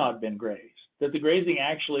had not been grazed. That the grazing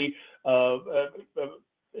actually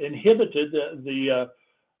inhibited the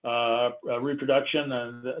reproduction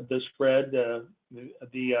and the spread, the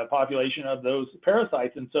population of those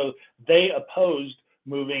parasites, and so they opposed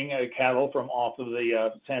moving cattle from off of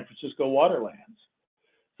the San Francisco waterlands.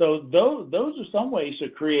 So those are some ways to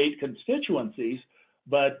create constituencies,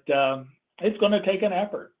 but it's going to take an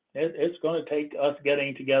effort. It's going to take us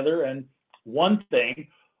getting together, and one thing,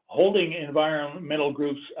 holding environmental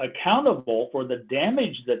groups accountable for the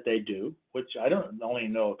damage that they do, which I only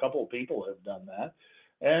know a couple of people have done that,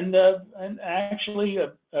 and actually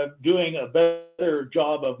doing a better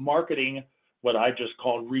job of marketing what I just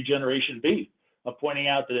called regeneration beef, of pointing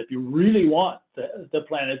out that if you really want the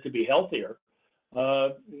planet to be healthier,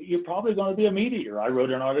 you're probably going to be a meat eater. I wrote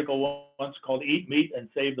an article once called "Eat Meat and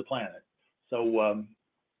Save the Planet." So,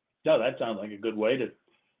 no, that sounds like a good way to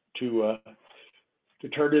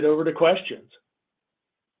turn it over to questions.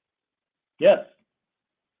 Yes.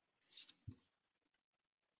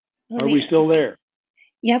 Are we still there?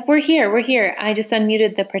 Yep, we're here. We're here. I just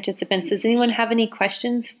unmuted the participants. Does anyone have any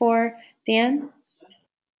questions for Dan?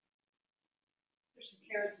 There's some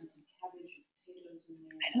carrots and some cabbage and potatoes in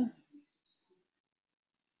there. I don't.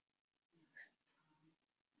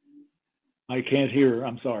 I can't hear.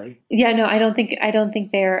 I'm sorry. Yeah, no, I don't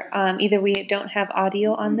think they're either. We don't have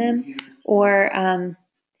audio on them, or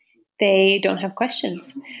they don't have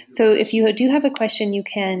questions. So if you do have a question, you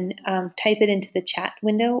can type it into the chat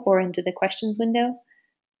window or into the questions window.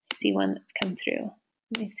 I see one that's come through.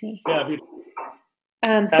 Let me see. Yeah.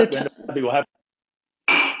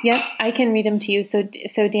 Yep, I can read them to you. So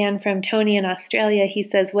Dan, from Tony in Australia, he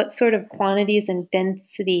says, what sort of quantities and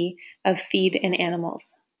density of feed in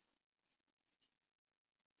animals?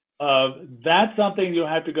 That's something you'll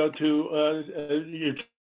have to go to. You're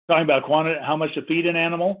talking about quantity, how much to feed an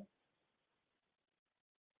animal?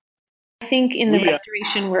 I think in the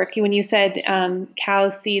restoration work, when you said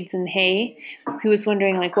cows, seeds, and hay, he was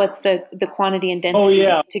wondering, like, what's the quantity and density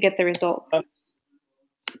to get the results?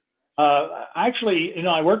 Actually,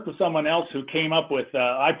 I worked with someone else who came up with,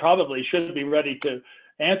 I probably should be ready to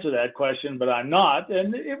answer that question, but I'm not.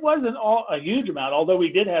 And it wasn't a huge amount, although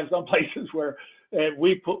we did have some places where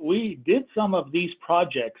we did some of these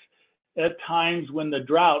projects at times when the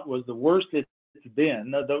drought was the worst it's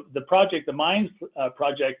been. The mines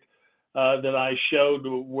project that I showed,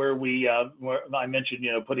 where I mentioned,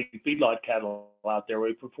 putting feedlot cattle out there,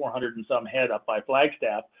 we put 400 and some head up by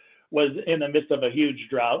Flagstaff, was in the midst of a huge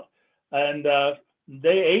drought, and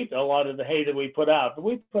they ate a lot of the hay that we put out. But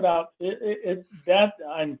we put out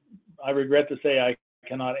I regret to say I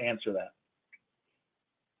cannot answer that.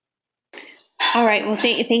 All right. Well,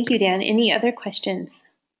 thank you, Dan. Any other questions?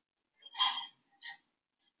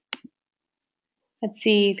 Let's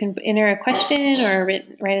see. You can enter a question or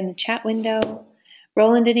write in the chat window.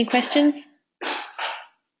 Roland, any questions?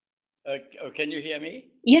 Can you hear me?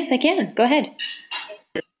 Yes, I can. Go ahead.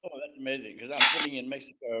 Oh, that's amazing, because I'm sitting in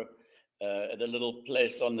Mexico at a little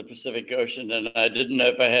place on the Pacific Ocean, and I didn't know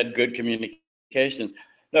if I had good communications.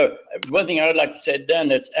 No, one thing I would like to say, Dan,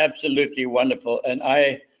 that's absolutely wonderful, and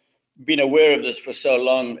I've been aware of this for so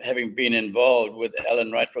long, having been involved with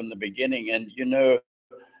Alan right from the beginning. And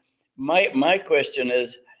my question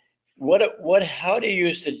is, how do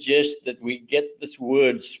you suggest that we get this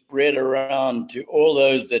word spread around to all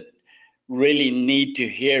those that really need to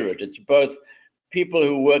hear it? It's both people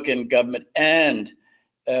who work in government and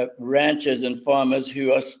ranchers and farmers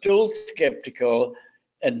who are still skeptical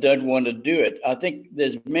and don't want to do it. I think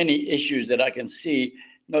there's many issues that I can see.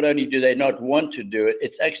 Not only do they not want to do it,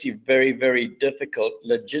 it's actually very, very difficult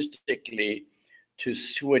logistically to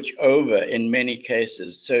switch over in many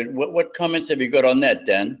cases. So what comments have you got on that,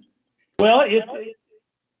 Dan? Well,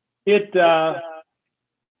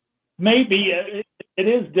 maybe it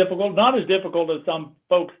is difficult, not as difficult as some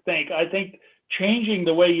folks think. I think changing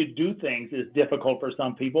the way you do things is difficult for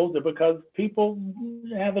some people because people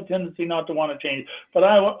have a tendency not to want to change. But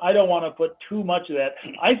I don't want to put too much of that.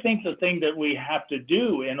 I think the thing that we have to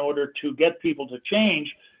do in order to get people to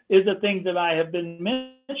change is the thing that I have been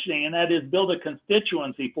mentioning, and that is build a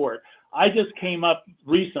constituency for it. I just came up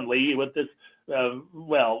recently with this,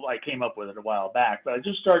 well, I came up with it a while back, but I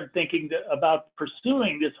just started thinking about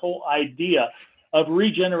pursuing this whole idea of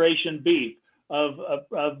regeneration beef,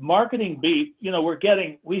 of marketing beef. You know,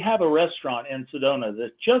 we have a restaurant in Sedona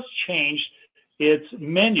that just changed its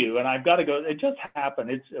menu, and I've got to go. It just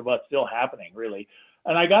happened. It's still happening, really.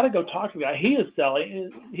 And I got to go talk to the guy.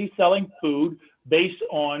 He's selling food based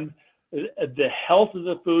on the health of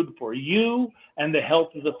the food for you and the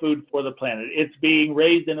health of the food for the planet. It's being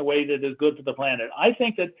raised in a way that is good for the planet. I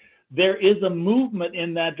think that there is a movement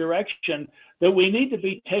in that direction that we need to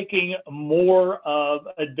be taking more of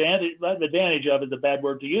advantage of is a bad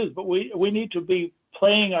word to use, but we need to be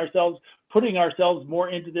putting ourselves more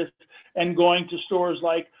into this and going to stores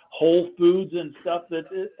like Whole Foods and stuff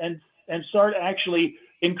and start actually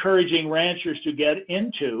encouraging ranchers to get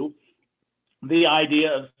into the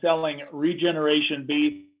idea of selling regeneration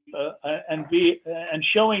beef and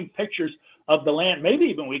showing pictures of the land. Maybe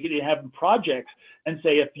even we could have projects and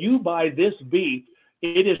say, if you buy this beef,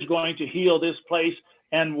 it is going to heal this place.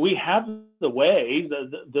 And we have the way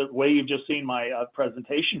you've just seen my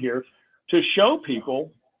presentation here, to show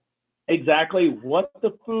people exactly what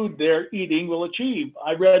the food they're eating will achieve.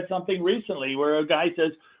 I read something recently where a guy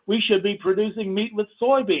says, we should be producing meat with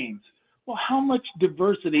soybeans. Well, how much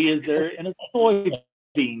diversity is there in a soybean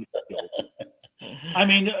field? I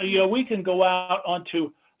mean, you know, we can go out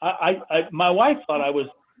onto, my wife thought I was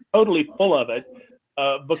totally full of it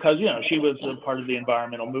because, you know, she was a part of the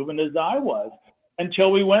environmental movement as I was,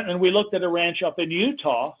 until we went and we looked at a ranch up in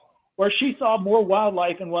Utah where she saw more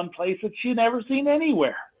wildlife in one place that she'd never seen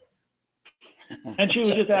anywhere. And she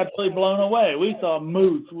was just absolutely blown away. We saw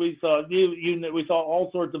moose. We saw we saw all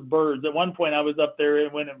sorts of birds. At one point, I was up there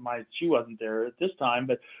when she wasn't there at this time,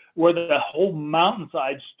 but where the whole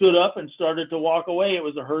mountainside stood up and started to walk away. It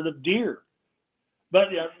was a herd of deer. But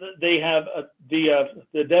they have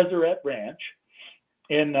the Deseret Ranch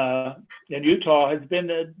in Utah has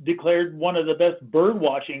been declared one of the best bird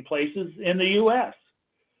watching places in the U.S.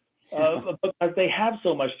 Because they have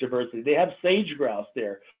so much diversity. They have sage grouse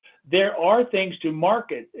there. There are things to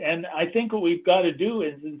market, and I think what we've got to do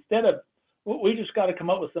is we just got to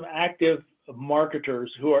come up with some active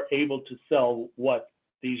marketers who are able to sell what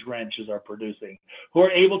these ranches are producing, who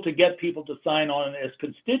are able to get people to sign on as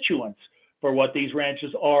constituents for what these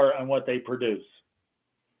ranches are and what they produce.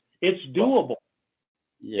 It's doable.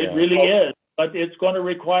 Yeah. It really is, but it's going to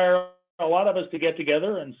require a lot of us to get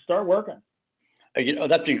together and start working. You know,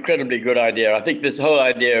 that's an incredibly good idea. I think this whole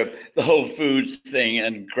idea of the Whole Foods thing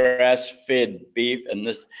and grass-fed beef and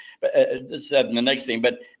this, that, and the next thing,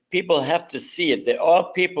 but people have to see it. There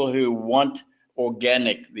are people who want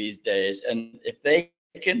organic these days, and if they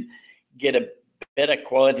can get a better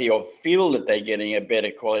quality or feel that they're getting a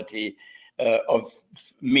better quality of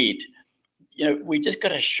meat, you know, we just got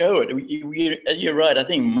to show it. As you're right, I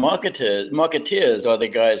think marketeers are the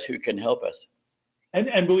guys who can help us.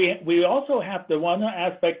 And we also have the one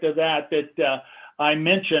aspect of that I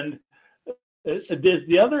mentioned.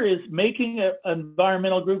 The other is making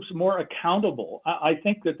environmental groups more accountable. I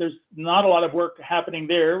think that there's not a lot of work happening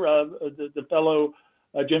there. The fellow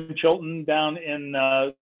Jim Chilton down in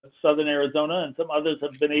southern Arizona and some others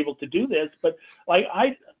have been able to do this. But like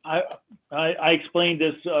I explained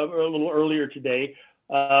this a little earlier today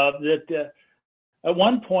that at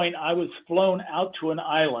one point I was flown out to an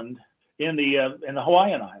island in the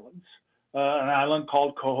Hawaiian Islands, an island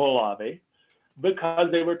called Koholave,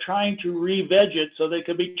 because they were trying to re-veg it so they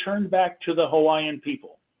could be turned back to the Hawaiian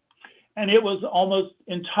people. And it was almost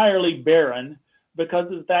entirely barren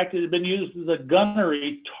because of the fact it had been used as a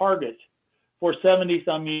gunnery target for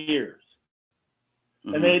 70-some years.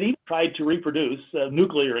 Mm-hmm. And they had even tried to reproduce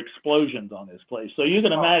nuclear explosions on this place. So you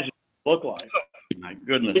can imagine what it looked like. Oh, my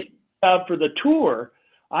goodness. Out for the tour,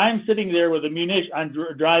 I'm sitting there with I'm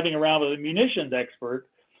driving around with a munitions expert,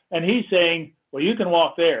 and he's saying, well, you can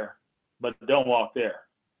walk there, but don't walk there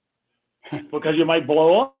because you might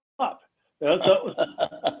blow up. So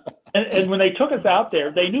And when they took us out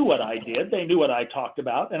there, they knew what I did. They knew what I talked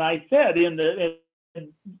about. And I said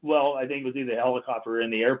well, I think it was either the helicopter or in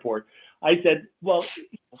the airport, I said, well,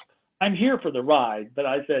 I'm here for the ride, but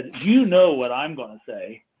I said, you know what I'm going to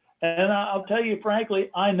say. And I'll tell you, frankly,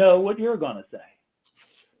 I know what you're going to say.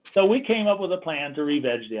 So we came up with a plan to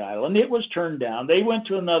re-veg the island. It was turned down. They went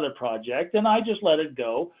to another project, and I just let it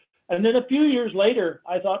go. And then a few years later,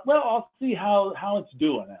 I thought, well, I'll see how it's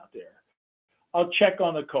doing out there. I'll check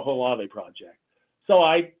on the Kaho'olawe project. So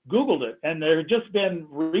I Googled it, and there had just been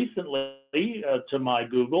recently, to my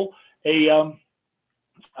Google, an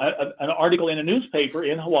article in a newspaper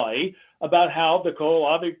in Hawaii about how the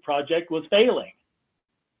Kaho'olawe project was failing,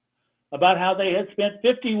 about how they had spent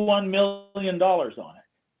 $51 million on it.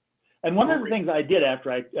 And one of the things I did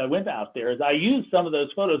after I went out there is I used some of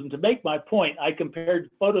those photos, and to make my point, I compared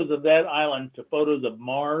photos of that island to photos of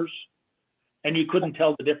Mars, and you couldn't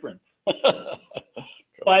tell the difference.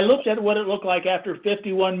 So I looked at what it looked like after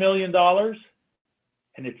 $51 million,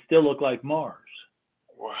 and it still looked like Mars.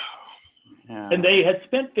 Wow. Yeah. And they had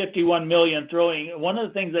spent $51 million throwing, one of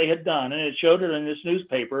the things they had done, and it showed it in this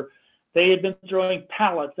newspaper, they had been throwing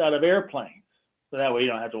pallets out of airplanes. So that way you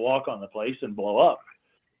don't have to walk on the place and blow up.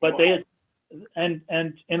 But they had, and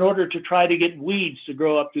in order to try to get weeds to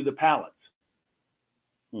grow up through the pallets.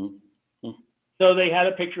 Mm-hmm. So they had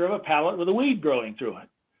a picture of a pallet with a weed growing through it.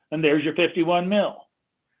 And there's your 51 mil.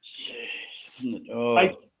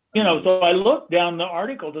 Oh. So I looked down the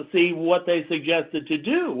article to see what they suggested to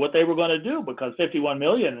do, what they were going to do, because 51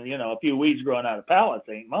 million, a few weeds growing out of pallets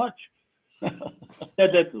ain't much.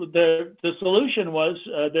 The solution was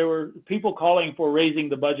there were people calling for raising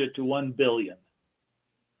the budget to 1 billion.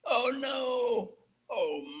 Oh no!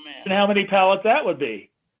 Oh man! And how many pallets that would be?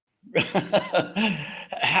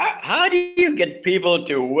 How do you get people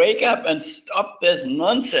to wake up and stop this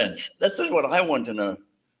nonsense? This is what I want to know.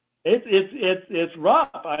 It's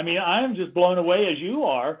rough. I mean, I'm just blown away as you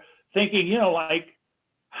are, thinking,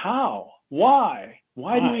 how, why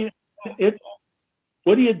do we?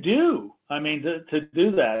 What do you do? I mean, to do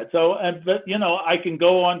that. So, but I can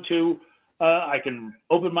go on to. I can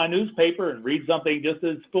open my newspaper and read something just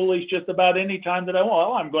as foolish just about any time that I want.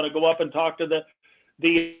 Well, I'm going to go up and talk to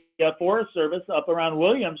the Forest Service up around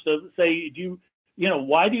Williams to say,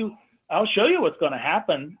 I'll show you what's going to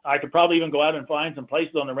happen. I could probably even go out and find some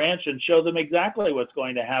places on the ranch and show them exactly what's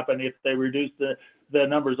going to happen if they reduce the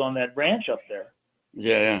numbers on that ranch up there.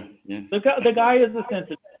 Yeah. The guy is a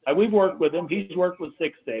sensitive guy. We've worked with him. He's worked with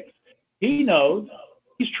 6.6. He knows.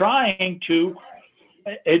 He's trying to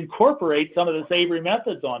incorporate some of the Savory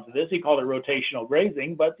methods onto this. He called it rotational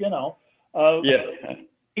grazing, but he's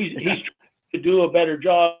trying to do a better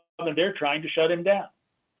job, and they're trying to shut him down.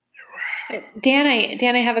 Dan,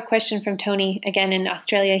 I have a question from Tony again in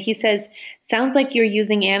Australia. He says, sounds like you're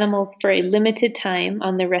using animals for a limited time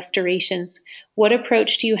on the restorations. What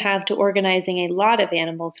approach do you have to organizing a lot of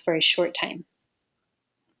animals for a short time?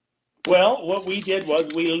 Well, what we did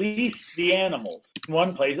was we leased the animals in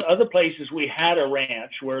one place. Other places we had a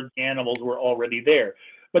ranch where the animals were already there.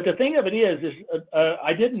 But the thing of it is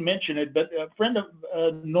I didn't mention it, but a friend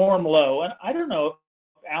of Norm Lowe, and I don't know if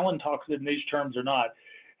Alan talks in these terms or not,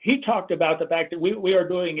 he talked about the fact that we are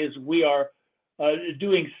doing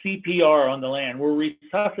CPR on the land. We're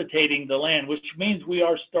resuscitating the land, which means we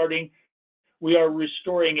are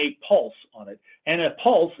restoring a pulse on it. And a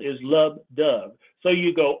pulse is lub-dub. So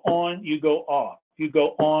you go on, you go off, you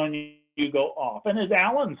go on, you go off. And as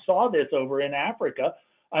Alan saw this over in Africa,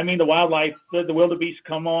 I mean, the wildlife, the wildebeest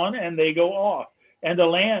come on and they go off. And the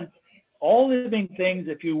land, all living things,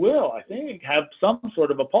 if you will, I think, have some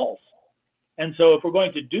sort of a pulse. And so if we're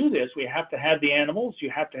going to do this, we have to have the animals.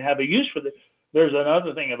 You have to have a use for this. There's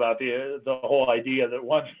another thing about the whole idea that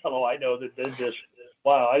one fellow I know that did this.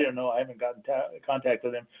 Wow, I don't know. I haven't gotten contact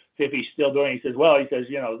with him. See if he's still doing it. He says,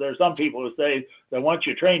 there's some people who say that once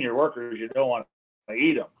you train your workers, you don't want to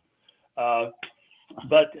eat them.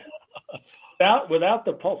 But without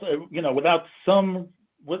the pulse,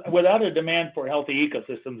 without a demand for healthy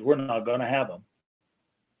ecosystems, we're not going to have them.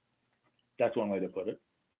 That's one way to put it.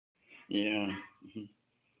 Yeah.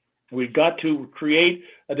 We've got to create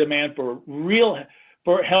a demand for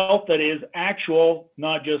health that is actual,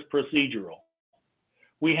 not just procedural.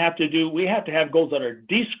 We have to have goals that are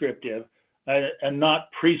descriptive and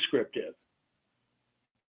not prescriptive.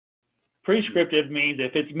 Prescriptive means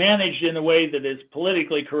if it's managed in a way that is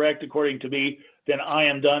politically correct according to me, then I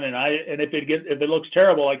am done. And if it looks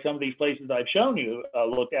terrible, like some of these places I've shown you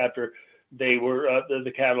looked after they were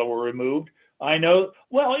the cattle were removed, I know.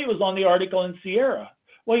 Well, it was on the article in Sierra.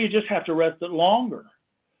 Well, you just have to rest it longer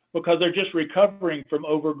because they're just recovering from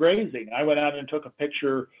overgrazing. I went out and took a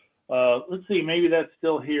picture let's see, maybe that's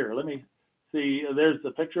still here. Let me see. There's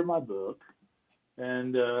the picture of my book,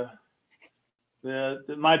 and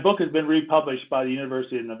my book has been republished by the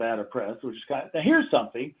University of Nevada Press, which is kind of, now here's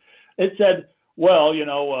something. It said, well,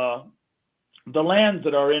 the lands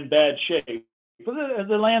that are in bad shape,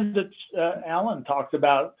 the land that Alan talks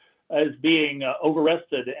about as being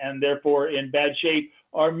overrested and therefore in bad shape,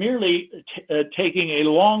 are merely taking a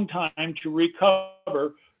long time to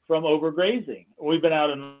recover from overgrazing. We've been out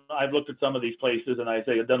and I've looked at some of these places and I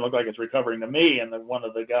say, it doesn't look like it's recovering to me. And then one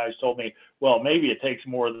of the guys told me, well, maybe it takes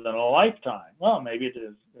more than a lifetime. Well, maybe it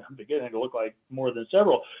is beginning to look like more than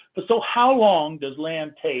several. But so how long does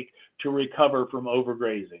land take to recover from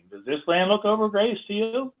overgrazing? Does this land look overgrazed to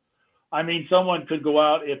you? I mean, someone could go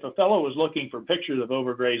out, if a fellow was looking for pictures of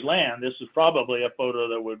overgrazed land, this is probably a photo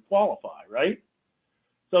that would qualify, right?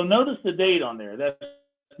 So notice the date on there. That's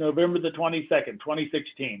November the 22nd,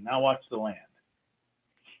 2016. Now watch the land.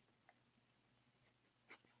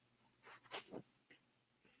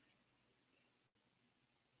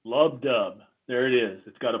 Love Dub. There it is.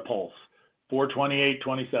 It's got a pulse.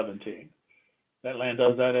 4/28/2017. That land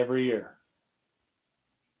does that every year.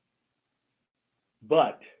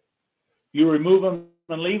 But you remove them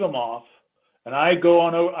and leave them off. And I've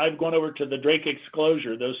gone over to the Drake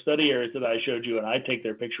exclosure, those study areas that I showed you, and I take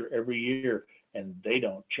their picture every year, and they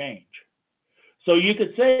don't change. So you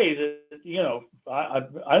could say that,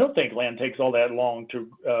 I don't think land takes all that long to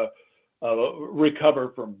recover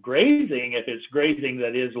from grazing, if it's grazing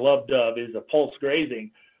that is Love Dove, is a pulse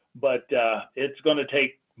grazing, but it's going to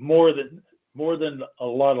take more than a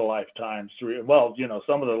lot of lifetimes. Well,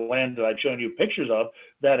 some of the land that I've shown you pictures of,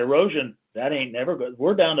 that erosion, that ain't never good.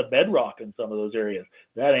 We're down to bedrock in some of those areas.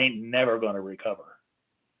 That ain't never going to recover.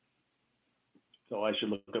 So I should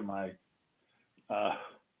look at my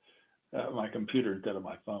my computer instead of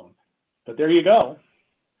my phone. But there you go.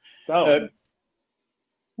 So,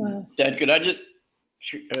 Dad, could I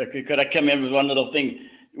come in with one little thing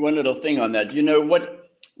on that?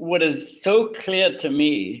 What is so clear to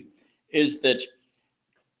me is that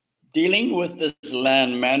dealing with this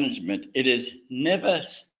land management, it is never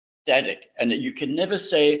static, and you can never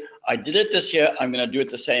say, I did it this year, I'm going to do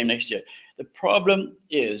it the same next year. The problem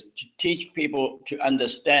is to teach people to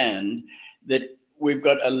understand that we've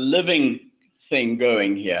got a living thing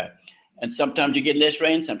going here. And sometimes you get less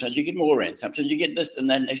rain, sometimes you get more rain, sometimes you get this and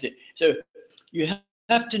that next year. So you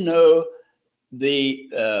have to know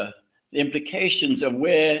the implications of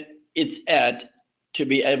where it's at to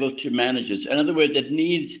be able to manage this. In other words, it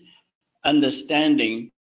needs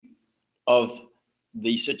understanding of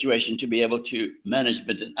the situation to be able to manage,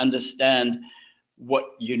 but understand what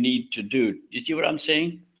you need to do. You see what I'm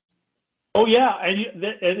saying? Oh yeah, and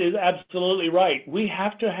it is absolutely right. We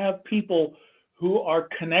have to have people who are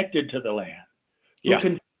connected to the land, who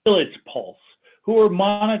can feel its pulse, who are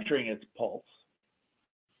monitoring its pulse.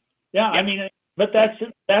 Yeah, I mean, but that's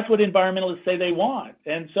what environmentalists say they want,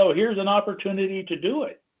 and so here's an opportunity to do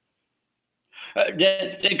it.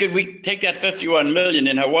 Then could we take that 51 million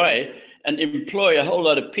in Hawaii and employ a whole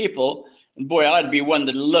lot of people? And boy, I'd be one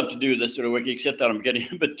that'd love to do this sort of work, except that I'm getting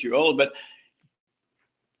a bit too old. But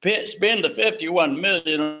spend the 51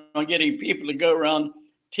 million on getting people to go around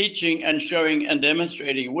teaching and showing and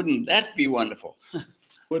demonstrating. Wouldn't that be wonderful?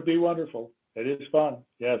 Would be wonderful. It is fun.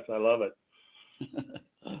 Yes, I love it.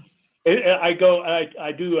 I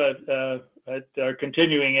do at our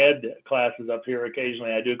continuing ed classes up here.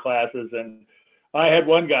 Occasionally I do classes, and I had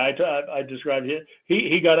one guy, I described it,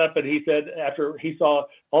 he got up and he said, after he saw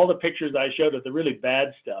all the pictures I showed of the really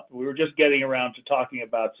bad stuff, we were just getting around to talking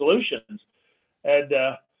about solutions. And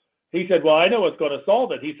he said, well, I know what's going to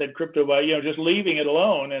solve it. He said, just leaving it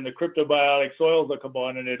alone, and the cryptobiotic soils will come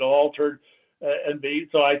on and it'll alter and be.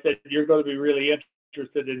 So I said, you're going to be really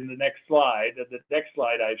interested in the next slide. And the next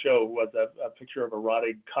slide I showed was a picture of a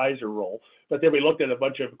rotted Kaiser roll. But then we looked at a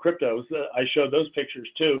bunch of cryptos. I showed those pictures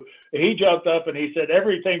too. He jumped up and he said,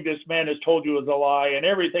 everything this man has told you is a lie, and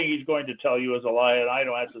everything he's going to tell you is a lie, and I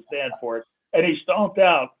don't have to stand for it. And he stomped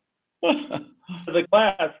out of the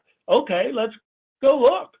class. Okay, let's go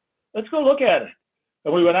look. Let's go look at it.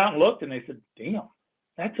 And we went out and looked, and they said, damn,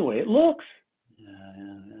 that's the way it looks.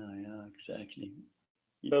 Yeah, exactly.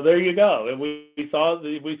 So there you go. And we saw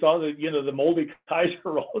the moldy Kaiser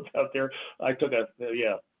rolls out there. I took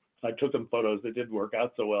them photos that didn't work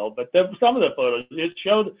out so well, but some of the photos, it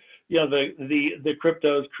showed, the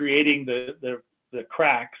cryptos creating the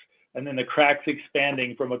cracks, and then the cracks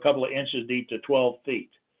expanding from a couple of inches deep to 12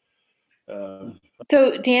 feet.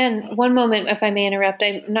 So Dan, one moment, if I may interrupt.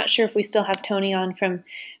 I'm not sure if we still have Tony on from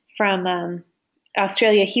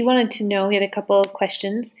Australia. He wanted to know, he had a couple of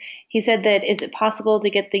questions. He said that, is it possible to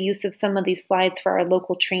get the use of some of these slides for our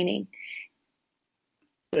local training?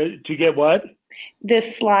 To get what? The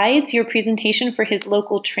slides, your presentation for his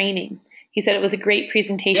local training. He said it was a great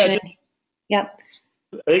presentation. Yeah, Yep.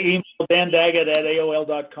 email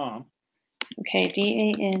dandagget@aol.com. Okay,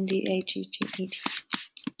 Dandagget.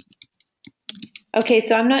 Okay,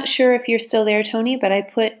 so I'm not sure if you're still there, Tony, but I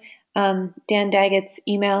put Dan Daggett's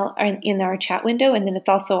email in our chat window, and then it's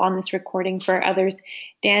also on this recording for others,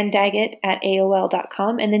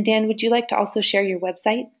 dandagget@aol.com. And then, Dan, would you like to also share your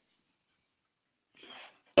website?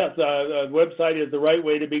 Yes, the website is The Right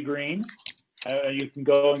Way to Be Green. You can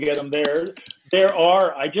go and get them there.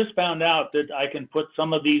 I just found out that I can put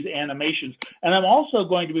some of these animations, and I'm also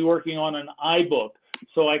going to be working on an iBook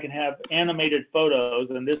so I can have animated photos,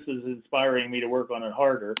 and this is inspiring me to work on it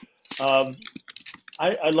harder.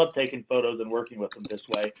 I love taking photos and working with them this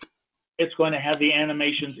way. It's going to have the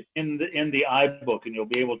animations in the iBook, and you'll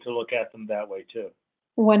be able to look at them that way too.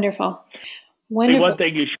 Wonderful. Wonderful. One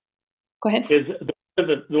thing you should go ahead. Is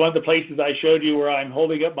one of the places I showed you where I'm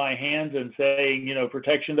holding up my hands and saying,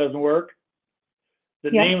 protection doesn't work. The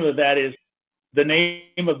name of that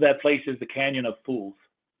place is the Canyon of Fools.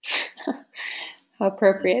 How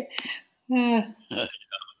appropriate.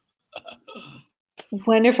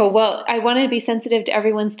 Wonderful. Well, I want to be sensitive to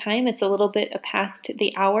everyone's time. It's a little bit past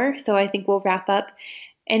the hour, so I think we'll wrap up.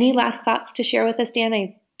 Any last thoughts to share with us, Dan?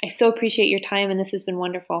 I so appreciate your time, and this has been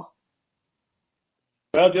wonderful.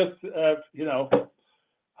 Well, just,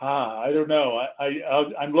 I don't know.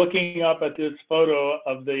 I'm looking up at this photo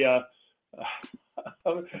of the,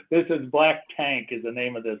 this is Black Tank is the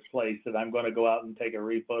name of this place, and I'm going to go out and take a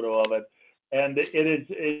rephoto of it. And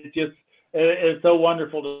it's so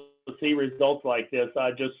wonderful to see results like this.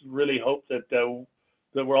 I just really hope that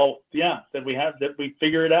we're all, that we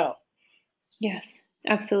figure it out. Yes,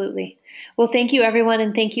 absolutely. Well, thank you, everyone,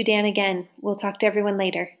 and thank you, Dan, again. We'll talk to everyone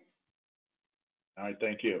later. All right,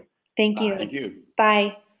 thank you. Thank you. Thank you.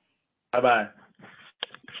 Bye. Bye-bye.